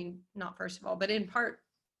 not first of all, but in part,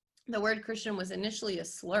 the word Christian was initially a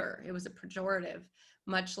slur. It was a pejorative,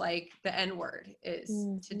 much like the N-word is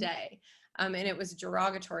mm-hmm. today. And it was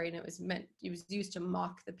derogatory, and it was used to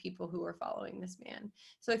mock the people who were following this man.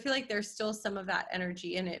 So I feel like there's still some of that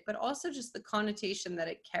energy in it, but also just the connotation that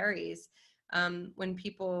it carries. When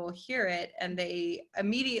people hear it and they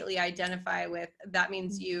immediately identify with, that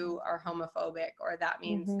means mm-hmm. you are homophobic, or that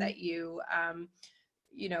means mm-hmm. that you,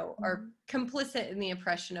 mm-hmm. are complicit in the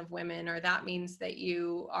oppression of women, or that means that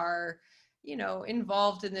you are,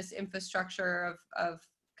 involved in this infrastructure of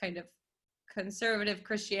kind of conservative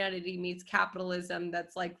Christianity meets capitalism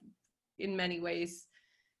that's like in many ways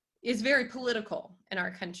is very political in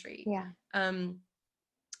our country. Yeah.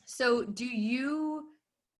 So do you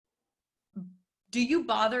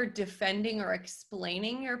bother defending or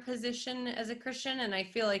explaining your position as a Christian? And I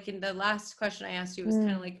feel like in the last question I asked you, it was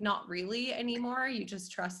kind of like, not really anymore. You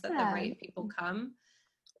just trust that the right people come.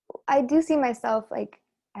 I do see myself like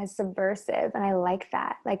as subversive, and I like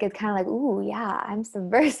that. Like, it's kind of like, ooh, yeah, I'm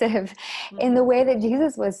subversive in the way that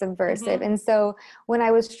Jesus was subversive. And so when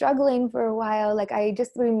I was struggling for a while, like, I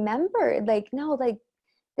just remembered, like, no, like,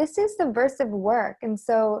 this is subversive work. And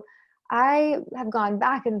so I have gone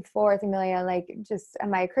back and forth, Amelia, like, just,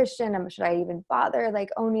 am I a Christian? Should I even bother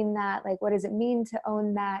like owning that? Like, what does it mean to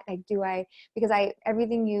own that? Like, because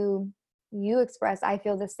everything you express, I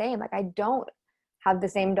feel the same. Like, I don't have the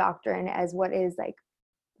same doctrine as what is like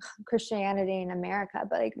Christianity in America,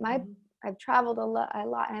 but like I've traveled a lot,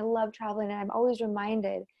 and I love traveling, and I'm always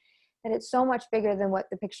reminded that it's so much bigger than what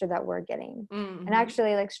the picture that we're getting. And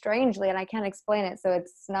actually, like, strangely, and I can't explain it, so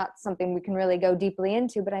it's not something we can really go deeply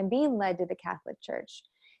into, but I'm being led to the Catholic Church,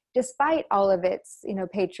 despite all of its,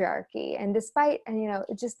 patriarchy, and despite, and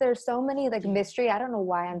just, there's so many like mystery. I don't know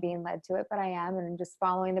why I'm being led to it, but I am, and I'm just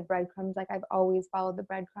following the breadcrumbs, like I've always followed the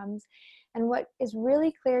breadcrumbs. And what is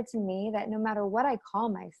really clear to me, that no matter what I call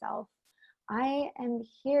myself, I am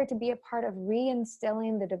here to be a part of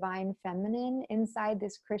reinstilling the divine feminine inside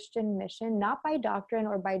this Christian mission, not by doctrine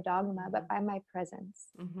or by dogma, but by my presence.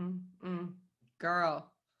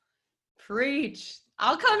 Girl, preach.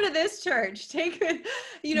 I'll come to this church. Take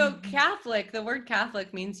it. Catholic, the word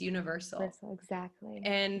Catholic means universal. Exactly.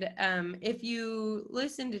 And if you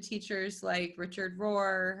listen to teachers like Richard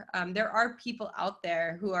Rohr, there are people out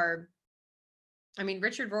there who are,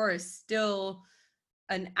 Richard Rohr is still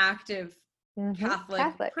an active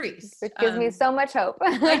Catholic priest, which gives me so much hope.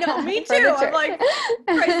 I know, me too. I'm like,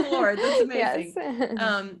 praise the Lord, that's amazing.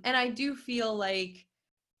 Yes. And I do feel like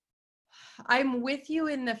I'm with you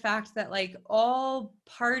in the fact that, like, all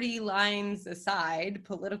party lines aside,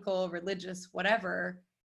 political, religious, whatever,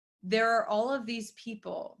 there are all of these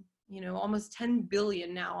people, almost 10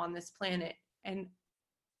 billion now on this planet, and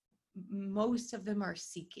most of them are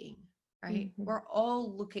seeking, right? We're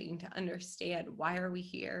all looking to understand, why are we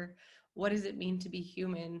here? What does it mean to be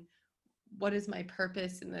human? What is my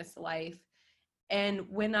purpose in this life? And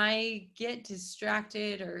when I get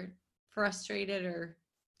distracted or frustrated or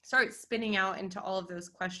start spinning out into all of those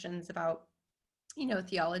questions about,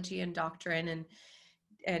 theology and doctrine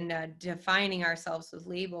and defining ourselves with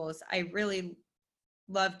labels, I really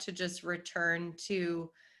love to just return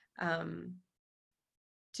to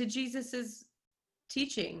Jesus's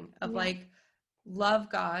teaching of like, love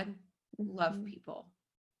God, love people.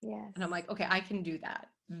 Yes. And I'm like, okay, I can do that.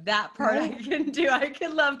 That part I can do. I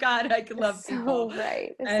can love God. I can love people.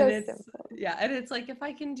 Right. It's so simple. Yeah. And it's like, if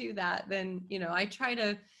I can do that, then, I try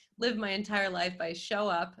to live my entire life by show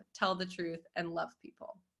up, tell the truth, and love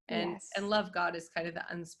people. And love God is kind of the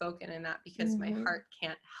unspoken in that, because my heart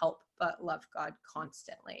can't help but love God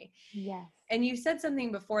constantly. Yes. And you said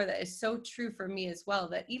something before that is so true for me as well,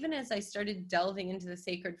 that even as I started delving into the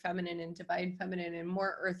sacred feminine and divine feminine and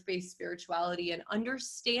more earth-based spirituality and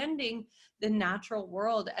understanding the natural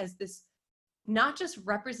world as this not just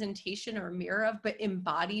representation or mirror of, but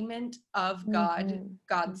embodiment of God,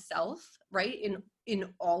 God's self, right? In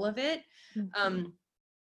all of it.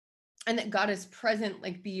 And that God is present,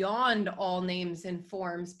 like, beyond all names and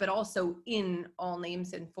forms, but also in all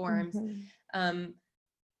names and forms.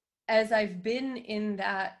 As I've been in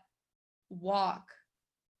that walk,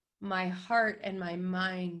 my heart and my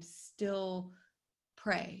mind still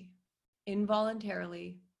pray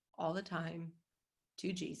involuntarily all the time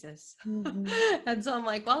to Jesus. And so I'm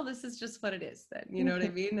like, well, this is just what it is then, you know what I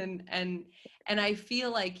mean? And I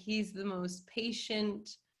feel like he's the most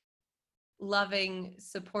patient, loving,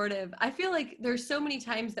 supportive. I feel like there's so many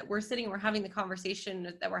times that we're sitting and we're having the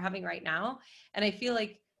conversation that we're having right now, and I feel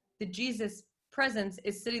like the Jesus presence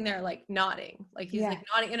is sitting there, like, nodding, like he's like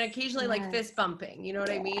nodding, and occasionally like fist bumping, you know what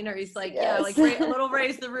I mean? Or he's like, like a little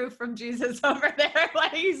raise the roof from Jesus over there,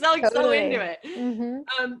 like he's like so into it.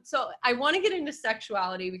 So I want to get into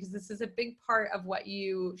sexuality, because this is a big part of what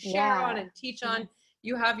you share on and teach on.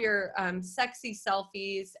 You have your sexy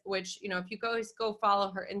selfies, which, if you go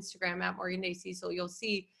follow her Instagram at Morgan Day Cecil, you'll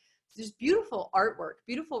see just beautiful artwork,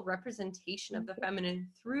 beautiful representation of the feminine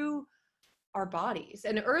through our bodies.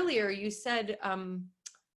 And earlier you said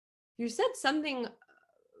something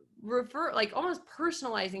like almost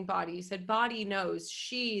personalizing body. You said body knows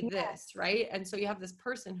she this, right? And so you have this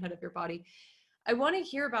personhood of your body. I want to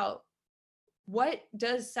hear about, what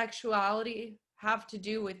does sexuality have to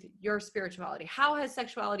do with your spirituality? How has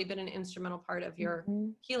sexuality been an instrumental part of your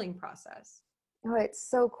healing process? Oh, it's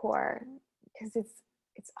so core, because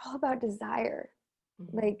it's all about desire.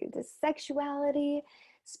 Like the sexuality,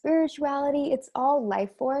 spirituality, it's all life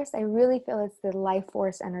force. I really feel it's the life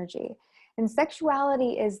force energy. And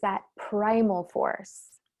sexuality is that primal force.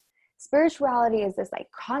 Spirituality is this like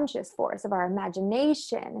conscious force of our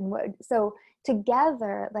imagination. And so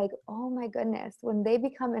together, like, oh my goodness, when they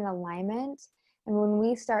become in alignment and when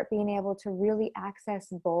we start being able to really access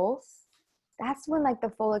both, that's when like the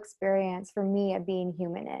full experience for me of being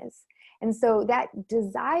human is. And so that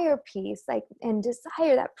desire piece, like, and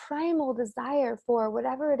desire, that primal desire for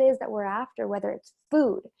whatever it is that we're after, whether it's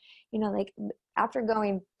food, like after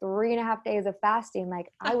going 3.5 days of fasting,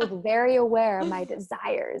 like I was very aware of my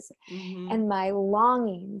desires and my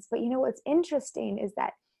longings. But what's interesting is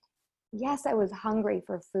that, yes, I was hungry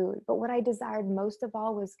for food, but what I desired most of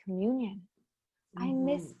all was communion. I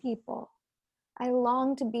miss people. I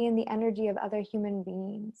long to be in the energy of other human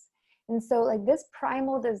beings. And so like this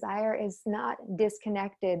primal desire is not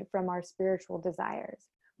disconnected from our spiritual desires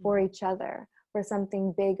for each other, for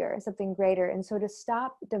something bigger, something greater. And so to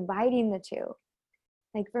stop dividing the two,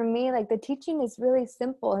 like for me, like the teaching is really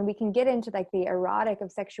simple, and we can get into like the erotic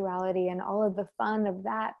of sexuality and all of the fun of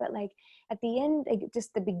that. But like at the end, like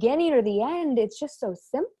just the beginning or the end, it's just so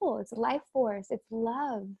simple. It's life force, it's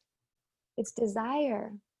love, it's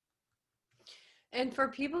desire. And for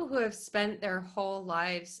people who have spent their whole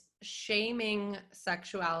lives shaming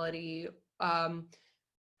sexuality,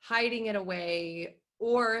 hiding it away,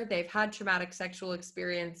 or they've had traumatic sexual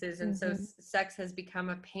experiences, and so sex has become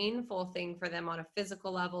a painful thing for them on a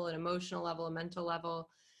physical level, an emotional level, a mental level.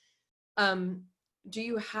 Do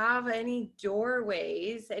you have any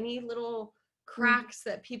doorways, any little cracks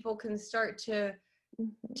that people can start to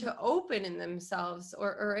open in themselves,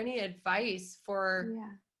 or any advice for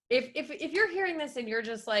if you're hearing this and you're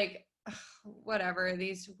just like, whatever,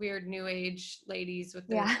 these weird new age ladies with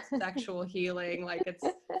their sexual healing, like it's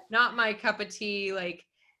not my cup of tea, like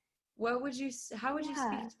how would you speak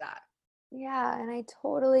to that? And I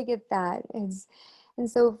totally get that. And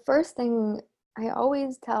so first thing I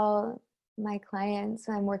always tell my clients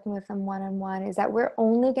when I'm working with them one-on-one is that we're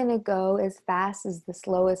only going to go as fast as the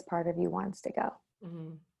slowest part of you wants to go.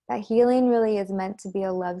 That healing really is meant to be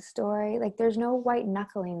a love story. Like there's no white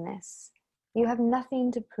knuckling this. You have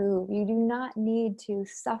nothing to prove. You do not need to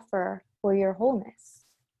suffer for your wholeness.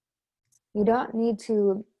 You don't need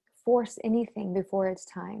to force anything before it's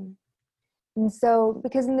time. And so,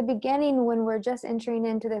 because in the beginning, when we're just entering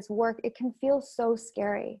into this work, it can feel so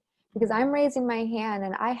scary, because I'm raising my hand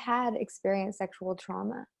and I had experienced sexual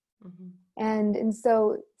trauma. And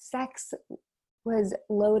so sex was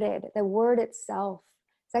loaded. The word itself,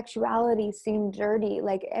 sexuality, seemed dirty.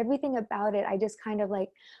 Like everything about it, I just kind of like,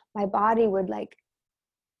 my body would like,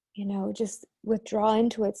 just withdraw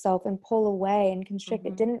into itself and pull away and constrict.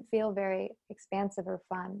 It didn't feel very expansive or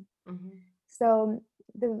fun. So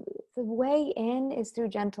the way in is through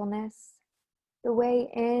gentleness. The way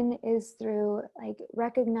in is through like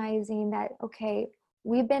recognizing that, okay,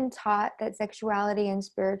 we've been taught that sexuality and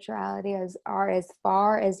spirituality are as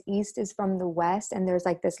far as east is from the west, and there's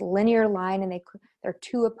like this linear line, and they're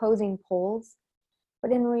two opposing poles.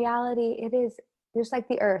 But in reality, it is just like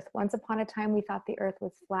the earth. Once upon a time, we thought the earth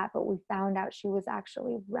was flat, but we found out she was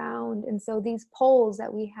actually round. And so these poles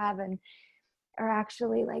that we have are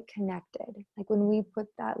actually like connected. Like when we put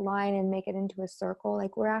that line and make it into a circle,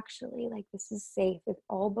 like we're actually like, this is safe, it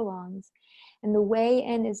all belongs. And the way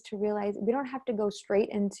in is to realize we don't have to go straight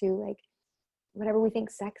into like whatever we think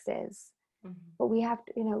sex is, but we have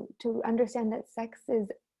to, to understand that sex is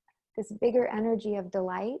this bigger energy of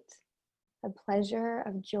delight, of pleasure,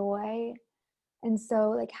 of joy. And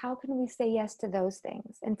so like, how can we say yes to those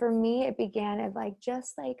things? And for me, it began of like,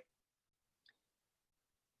 just like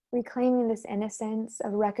reclaiming this innocence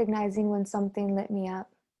of recognizing when something lit me up,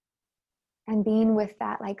 and being with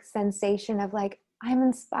that like sensation of like, I'm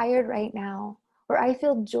inspired right now, or I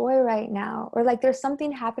feel joy right now, or like there's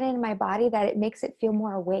something happening in my body that it makes it feel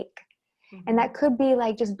more awake. And that could be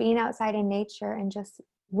like just being outside in nature and just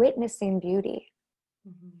witnessing beauty.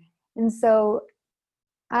 And so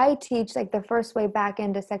I teach like the first way back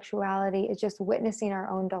into sexuality is just witnessing our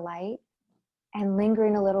own delight and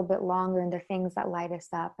lingering a little bit longer in the things that light us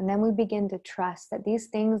up. And then we begin to trust that these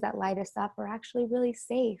things that light us up are actually really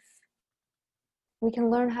safe. We can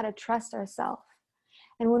learn how to trust ourselves.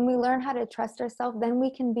 And when we learn how to trust ourselves, then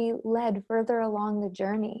we can be led further along the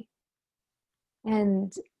journey.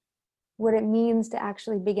 And what it means to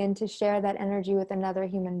actually begin to share that energy with another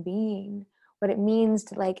human being, what it means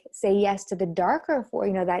to like say yes to the darker for,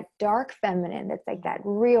 you know, that dark feminine, that's like that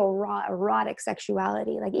real raw erotic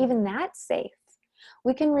sexuality, like even that's safe.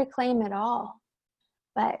 We can reclaim it all,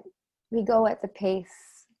 but we go at the pace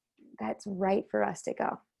that's right for us to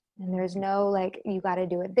go. And there's no like, you got to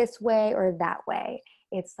do it this way or that way.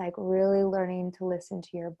 It's like really learning to listen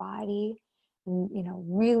to your body and, you know,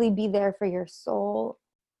 really be there for your soul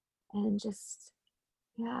and just,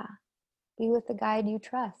 yeah, be with the guide you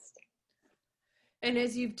trust. And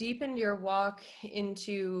as you've deepened your walk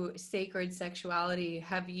into sacred sexuality,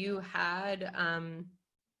 have you had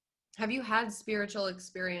spiritual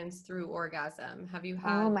experience through orgasm? Have you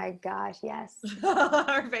had? Oh my gosh, yes.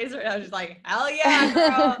 Her face right now, she's like, hell yeah,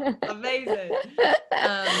 girl, amazing.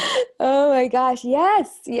 Oh my gosh,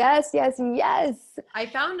 yes. I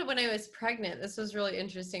found when I was pregnant, this was really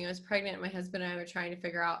interesting. I was pregnant, my husband and I were trying to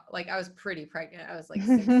figure out, like, I was pretty pregnant. I was like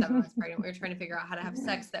 6, 7 months pregnant. We were trying to figure out how to have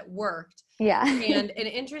sex that worked. Yeah. And an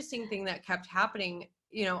interesting thing that kept happening,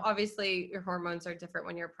 you know, obviously your hormones are different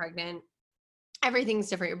when you're pregnant. Everything's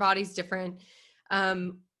different. Your body's different.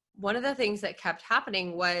 One of the things that kept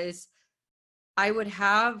happening was I would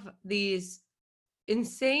have these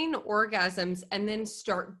insane orgasms and then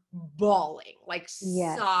start bawling, like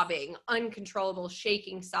sobbing, uncontrollable,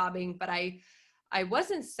 shaking, sobbing. But I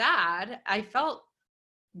wasn't sad. I felt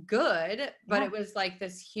good, but it was like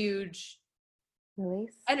this huge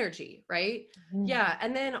release energy, right? Mm-hmm. Yeah.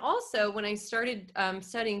 And then also when I started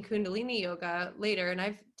studying Kundalini yoga later, and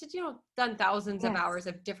I've done thousands of hours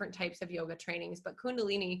of different types of yoga trainings, but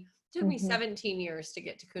Kundalini took me 17 years to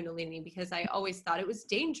get to Kundalini because I always thought it was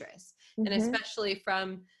dangerous. And especially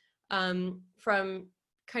from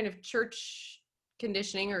kind of church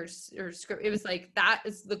conditioning or script, it was like, that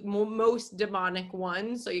is the most demonic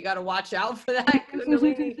one. So you got to watch out for that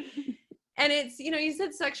Kundalini. And it's, you know, you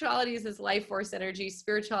said sexuality is this life force energy,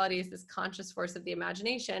 spirituality is this conscious force of the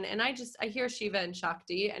imagination. And I hear Shiva and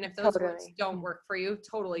Shakti. And if those words don't work for you,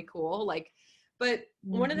 totally cool. Like, but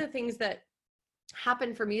one of the things that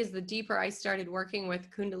happened for me is the deeper I started working with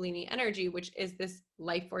Kundalini energy, which is this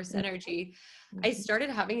life force energy, I started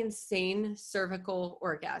having insane cervical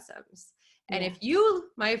orgasms. And if you,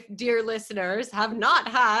 my dear listeners, have not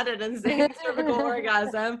had an insane cervical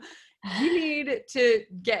orgasm, you need to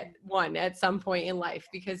get one at some point in life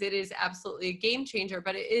because it is absolutely a game changer.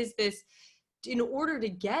 But it is this, in order to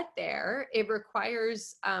get there, it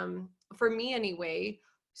requires, for me anyway,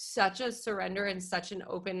 such a surrender and such an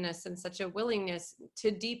openness and such a willingness to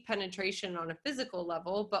deep penetration on a physical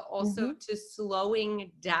level, but also to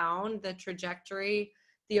slowing down the trajectory,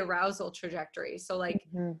 the arousal trajectory. So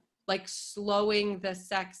like slowing the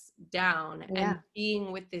sex down and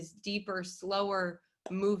being with this deeper, slower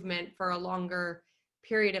movement for a longer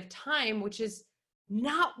period of time, which is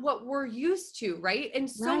not what we're used to, right? And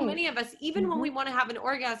so many of us, even when we want to have an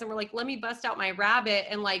orgasm, we're like, let me bust out my rabbit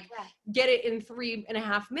and like get it in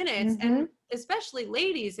 3.5 minutes. And especially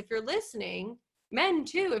ladies, if you're listening, men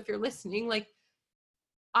too, if you're listening, like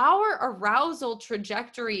our arousal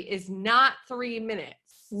trajectory is not 3 minutes.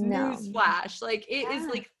 Newsflash. Like it is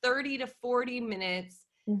like 30 to 40 minutes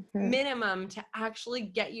minimum to actually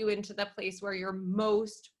get you into the place where you're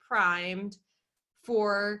most primed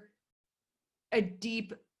for a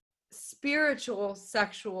deep spiritual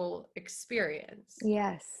sexual experience.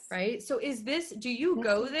 Yes. Right? So do you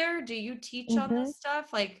go there? Do you teach on this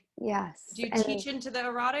stuff? Like, yes. Do you teach into the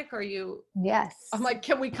erotic or you? Yes. I'm like,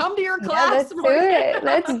 can we come to your class? Let's do it.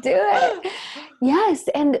 Let's do it. Yes.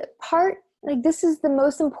 And this is the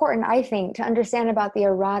most important, I think, to understand about the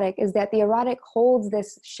erotic is that the erotic holds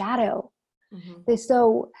this shadow.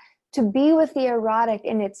 So to be with the erotic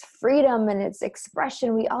in its freedom and its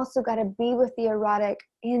expression, we also got to be with the erotic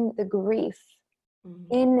in the grief,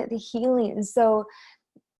 in the healing. So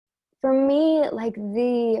for me,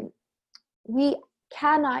 we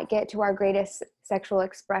cannot get to our greatest sexual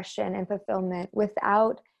expression and fulfillment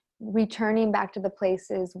without returning back to the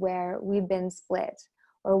places where we've been split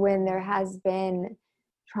or when there has been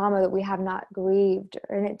trauma that we have not grieved.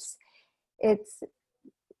 And it's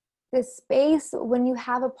this space when you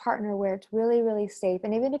have a partner where it's really, really safe.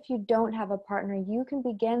 And even if you don't have a partner, you can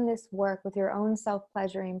begin this work with your own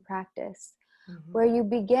self-pleasuring practice, where you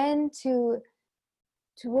begin to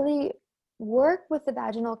really work with the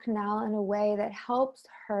vaginal canal in a way that helps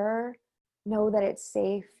her know that it's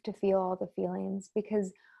safe to feel all the feelings.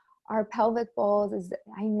 Because our pelvic bowls is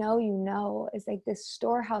like this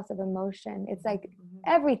storehouse of emotion. It's like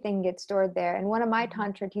everything gets stored there. And one of my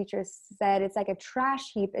Tantra teachers said, it's like a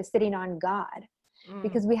trash heap is sitting on God.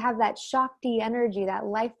 because we have that Shakti energy, that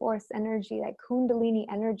life force energy, that Kundalini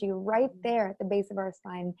energy right there at the base of our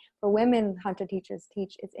spine. For women, Tantra teachers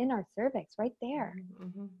teach, it's in our cervix, right there.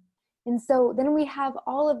 And so then we have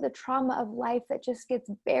all of the trauma of life that just gets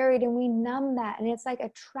buried, and we numb that. And it's like a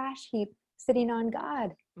trash heap sitting on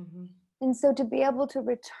God. And so to be able to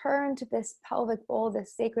return to this pelvic bowl,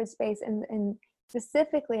 this sacred space, and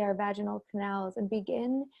specifically our vaginal canals, and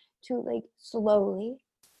begin to like slowly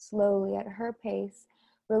at her pace,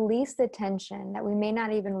 release the tension that we may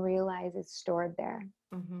not even realize is stored there.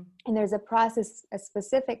 And there's a process, a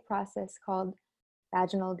specific process called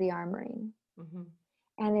vaginal de-armoring.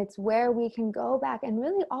 And it's where we can go back, and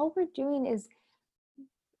really all we're doing is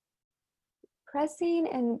pressing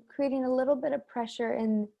and creating a little bit of pressure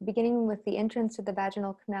in beginning with the entrance to the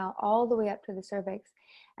vaginal canal all the way up to the cervix,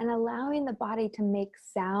 and allowing the body to make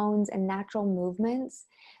sounds and natural movements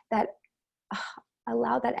that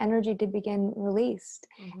allow that energy to begin released.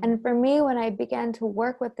 And for me, when I began to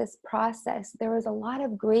work with this process, there was a lot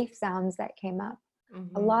of grief sounds that came up,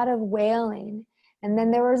 a lot of wailing, and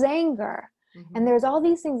then there was anger. And there's all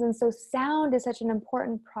these things. And so sound is such an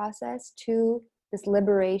important process to this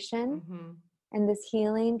liberation and this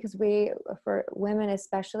healing, because for women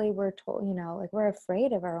especially, we're told, you know, like we're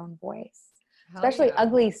afraid of our own voice, especially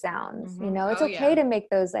ugly sounds. You know, it's okay to make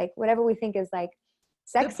those, like whatever we think is like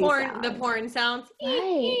sexy sounds. The porn sounds.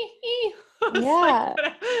 Right. Yeah.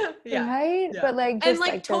 Right. Yeah. But like, just and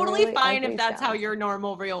like totally really fine if that's sounds. how your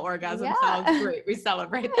normal real orgasm sounds. Great. We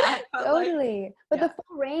celebrate that. Totally. But the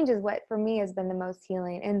full range is what for me has been the most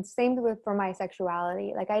healing. And same with for my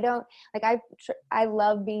sexuality. Like I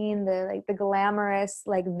love being the glamorous,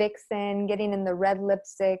 like vixen, getting in the red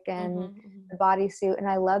lipstick and the bodysuit. And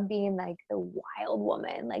I love being like the wild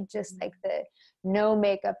woman, like just like the no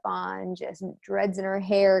makeup on, just dreads in her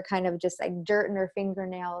hair, kind of just like dirt in her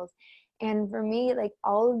fingernails. And for me, like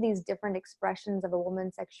all of these different expressions of a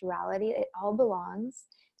woman's sexuality, it all belongs.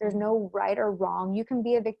 There's no right or wrong. You can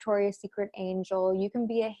be a Victoria's Secret angel. You can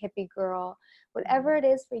be a hippie girl, whatever it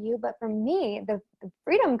is for you. But for me, the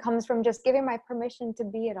freedom comes from just giving my permission to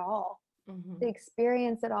be it all, to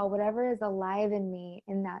experience it all, whatever is alive in me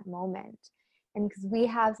in that moment. And because we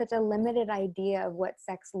have such a limited idea of what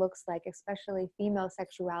sex looks like, especially female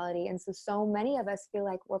sexuality. And so many of us feel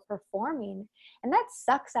like we're performing. And that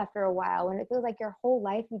sucks after a while, when it feels like your whole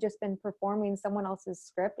life you've just been performing someone else's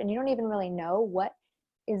script and you don't even really know what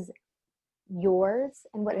is yours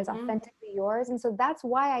and what is authentically yours. And so that's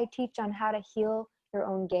why I teach on how to heal your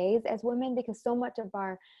own gaze as women, because so much of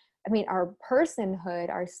our personhood,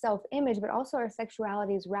 our self-image, but also our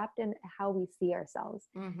sexuality is wrapped in how we see ourselves,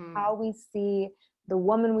 how we see the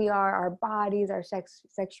woman we are, our bodies, our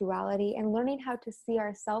sexuality, and learning how to see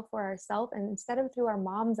ourselves for ourselves, and instead of through our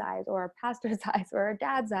mom's eyes or our pastor's eyes or our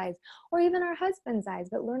dad's eyes or even our husband's eyes,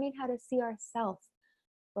 but learning how to see ourselves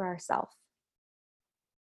for ourselves.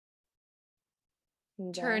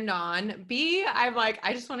 Turned on. B, I'm like,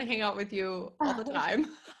 I just want to hang out with you all the time.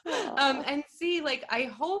 And C, like, I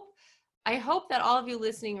hope that all of you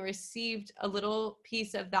listening received a little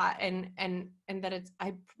piece of that, and that it's,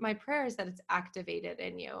 my prayer is that it's activated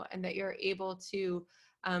in you, and that you're able to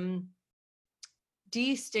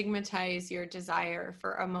destigmatize your desire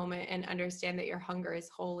for a moment and understand that your hunger is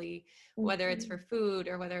holy, whether it's for food,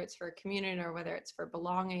 or whether it's for communion, or whether it's for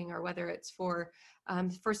belonging, or whether it's for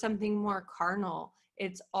something more carnal.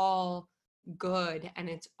 It's all good, and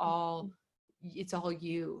it's all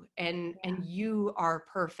you, and you are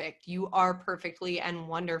perfect. You are perfectly and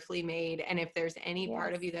wonderfully made. And if there's any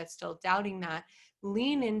part of you that's still doubting that,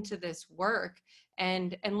 lean into this work.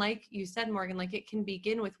 And like you said, Morgan, like it can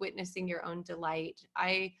begin with witnessing your own delight.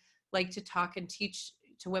 I like to talk and teach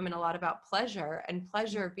to women a lot about pleasure, and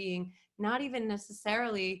pleasure being not even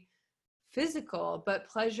necessarily physical, but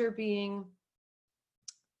pleasure being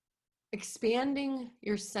expanding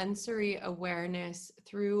your sensory awareness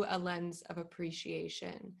through a lens of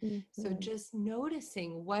appreciation. So just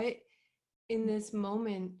noticing what in this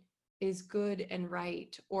moment is good and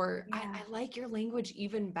right. Or I like your language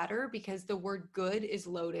even better, because the word good is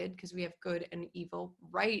loaded, because we have good and evil.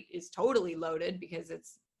 Right is totally loaded, because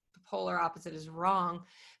it's the polar opposite is wrong.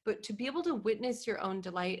 But to be able to witness your own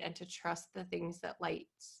delight and to trust the things that light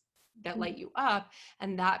you up,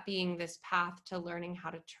 and that being this path to learning how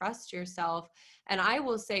to trust yourself. And I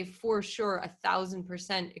will say for sure 1,000%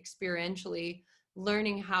 experientially,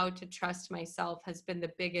 learning how to trust myself has been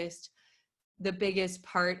the biggest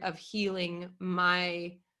part of healing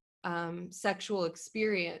my sexual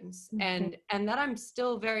experience, and that I'm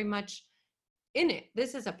still very much in it.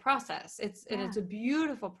 This is a process. And it's a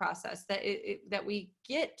beautiful process that we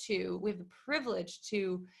have the privilege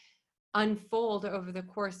to unfold over the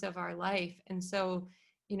course of our life. And so,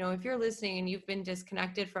 you know, if you're listening and you've been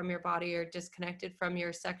disconnected from your body or disconnected from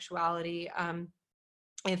your sexuality,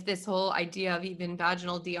 if this whole idea of even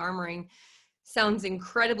vaginal de-armoring sounds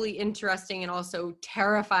incredibly interesting and also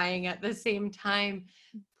terrifying at the same time,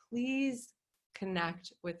 please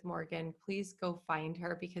connect with Morgan. Please go find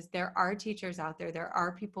her, because there are teachers out there. There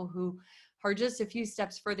are people who are just a few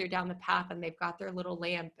steps further down the path, and they've got their little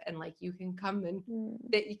lamp, and like you can come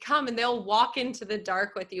and they'll walk into the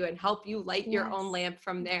dark with you and help you light your own lamp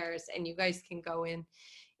from theirs, and you guys can go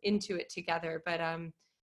into it together. But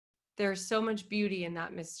there's so much beauty in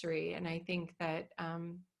that mystery, and I think that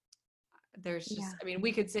there's just, I mean,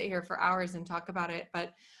 we could sit here for hours and talk about it,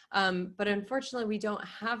 but unfortunately we don't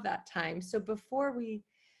have that time. So before we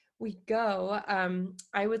go,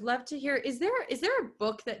 I would love to hear, is there a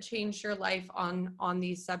book that changed your life on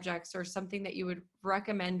these subjects, or something that you would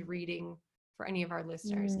recommend reading for any of our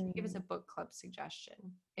listeners? Can you give us a book club suggestion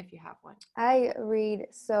if you have one? I read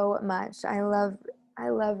so much. I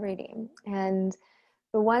love reading, and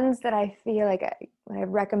the ones that I feel like I've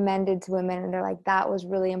recommended to women and they're like, that was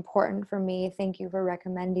really important for me, thank you for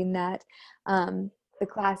recommending that. The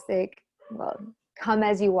classic, Come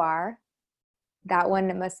As You Are. That one,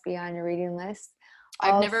 it must be on your reading list.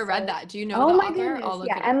 I've never read that. Do you know the author? Goodness. I'll look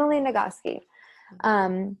it up. Emily Nagoski.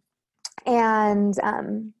 And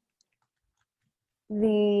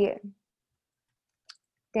the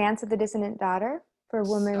Dance of the Dissonant Daughter for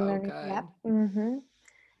women learning. Yep. Mm-hmm.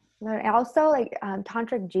 Also, like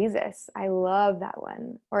Tantric Jesus, I love that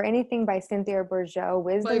one. Or anything by Cynthia Bourgeault.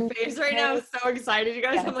 Wisdom. My face right now is so excited, you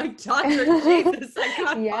guys. Yes. I'm like, Tantric Jesus. I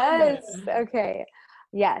can't find it. Okay.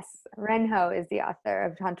 Yes, Ren Ho is the author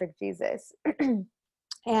of Tantric Jesus.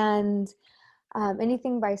 And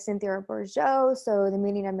anything by Cynthia Bourgeault. So The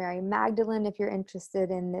Meaning of Mary Magdalene, if you're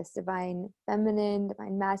interested in this divine feminine,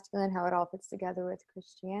 divine masculine, how it all fits together with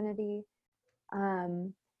Christianity.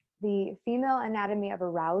 The Female Anatomy of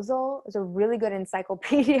Arousal is a really good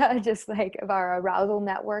encyclopedia, just like of our arousal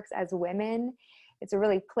networks as women. It's a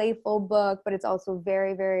really playful book, but it's also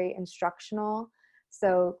very, very instructional.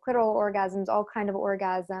 So clitoral orgasms, all kind of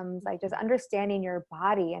orgasms, like just understanding your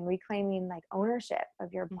body and reclaiming like ownership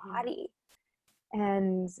of your body.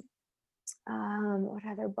 And what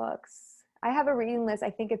other books? I have a reading list. I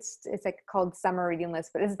think it's like called Summer Reading List,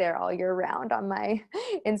 but it's there all year round on my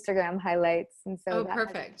Instagram highlights. And so that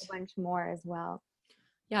perfect. has a bunch more as well.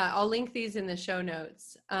 Yeah, I'll link these in the show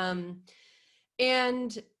notes.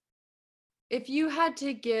 And if you had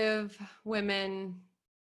to give women,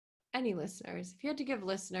 any listeners, if you had to give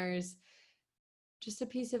listeners just a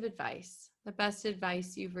piece of advice, the best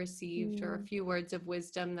advice you've received, or a few words of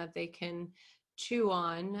wisdom that they can chew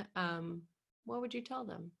on, what would you tell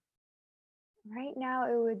them? Right now,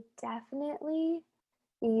 it would definitely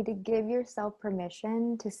be to give yourself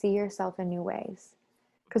permission to see yourself in new ways,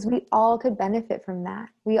 because we all could benefit from that.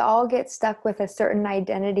 We all get stuck with a certain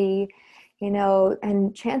identity,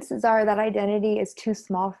 and chances are that identity is too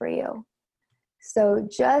small for you. So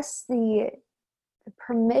just the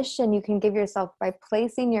permission you can give yourself by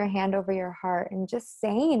placing your hand over your heart and just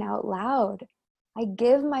saying out loud, I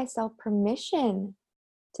give myself permission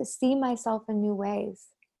to see myself in new ways,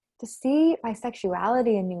 to see my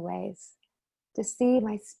sexuality in new ways, to see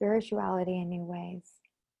my spirituality in new ways,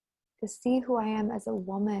 to see who I am as a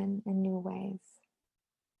woman in new ways.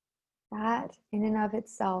 That in and of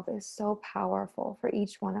itself is so powerful for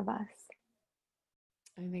each one of us.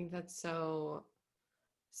 I think that's so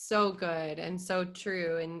good and so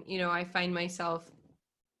true. And, I find myself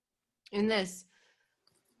in this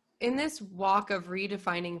walk of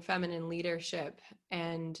redefining feminine leadership,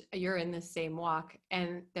 and you're in the same walk.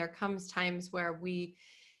 And there comes times where we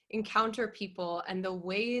encounter people and the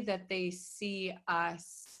way that they see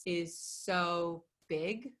us is so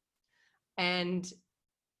big. And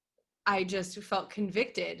I just felt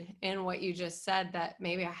convicted in what you just said, that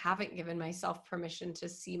maybe I haven't given myself permission to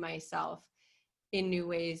see myself in new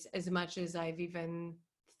ways as much as I've even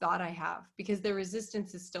thought I have, because the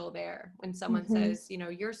resistance is still there when someone says,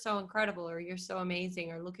 you're so incredible, or you're so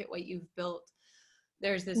amazing, or look at what you've built.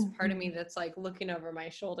 There's this part of me that's like looking over my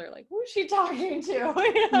shoulder, like, who's she talking to?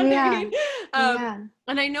 What I mean?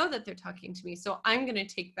 And I know that they're talking to me. So I'm going to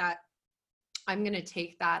take that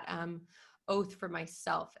oath for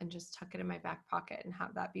myself and just tuck it in my back pocket and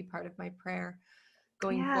have that be part of my prayer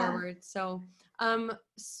going forward. So,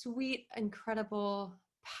 sweet, incredible,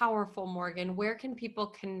 powerful Morgan, where can people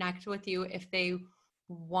connect with you if they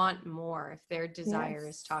want more, if their desire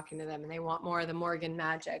is talking to them and they want more of the Morgan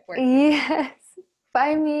magic? Yes.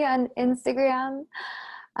 Find me on Instagram.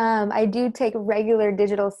 I do take regular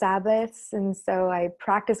digital Sabbaths, and so I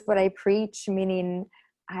practice what I preach, meaning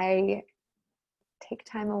I take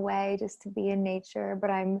time away just to be in nature, but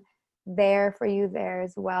I'm there for you there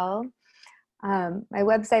as well. My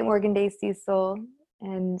website, Morgan Day Cecil,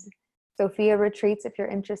 and Sophia Retreats if you're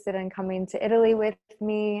interested in coming to Italy with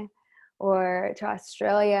me or to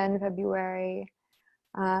Australia in February.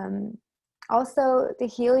 Also, the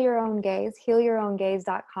Heal Your Own Gaze,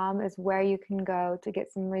 healyourowngaze.com is where you can go to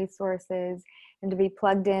get some resources and to be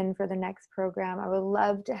plugged in for the next program. I would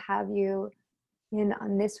love to have you in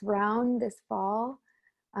on this round this fall.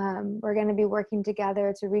 We're going to be working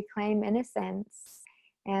together to reclaim innocence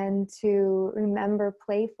and to remember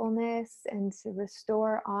playfulness and to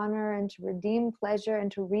restore honor and to redeem pleasure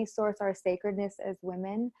and to resource our sacredness as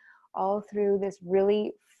women, all through this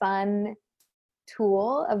really fun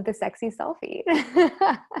tool of the sexy selfie.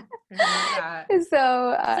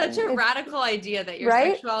 So such a radical idea that your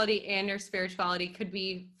sexuality and your spirituality could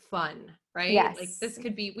be fun, right? Yes. Like this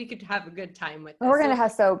could be, we could have a good time with this. We're gonna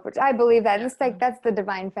have soap, which I believe that it's like that's the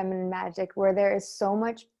divine feminine magic where there is so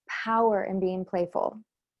much power in being playful.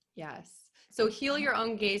 Yes. So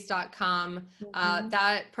healyourowngaze.com,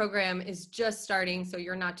 that program is just starting, so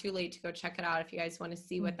you're not too late to go check it out if you guys want to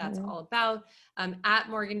see what that's all about. At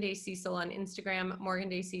Morgan Day Cecil on Instagram,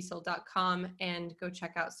 morgandayscecil.com, and go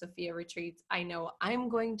check out Sophia Retreats. I know I'm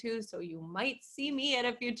going to, so you might see me at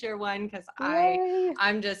a future one because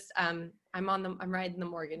I'm just I'm riding the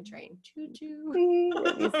Morgan train. Choo choo.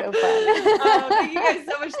 That'd be so fun. Thank you guys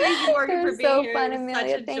so much. Thank you, Morgan, for being here. So fun,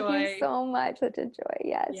 Amelia. Thank you so much. Such a joy.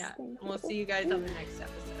 Yes. Yeah. We'll see you guys on the next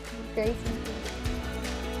episode. Great.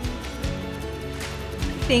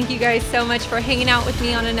 Thank you guys so much for hanging out with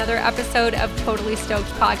me on another episode of Totally Stoked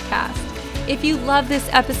Podcast. If you love this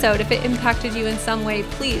episode, if it impacted you in some way,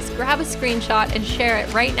 please grab a screenshot and share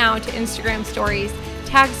it right now to Instagram stories.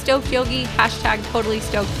 Tag Stoked Yogi, #Totally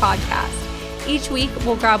Stoked Podcast. Each week,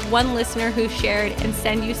 we'll grab one listener who shared and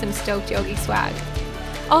send you some Stoked Yogi swag.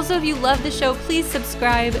 Also, if you love the show, please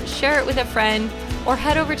subscribe, share it with a friend, or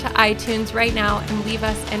head over to iTunes right now and leave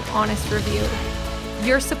us an honest review.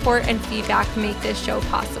 Your support and feedback make this show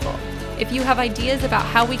possible. If you have ideas about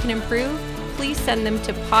how we can improve, please send them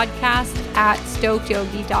to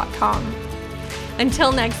podcast@stokedyogi.com.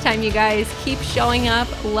 Until next time, you guys, keep showing up,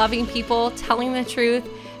 loving people, telling the truth,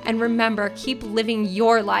 and remember, keep living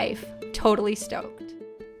your life totally stoked.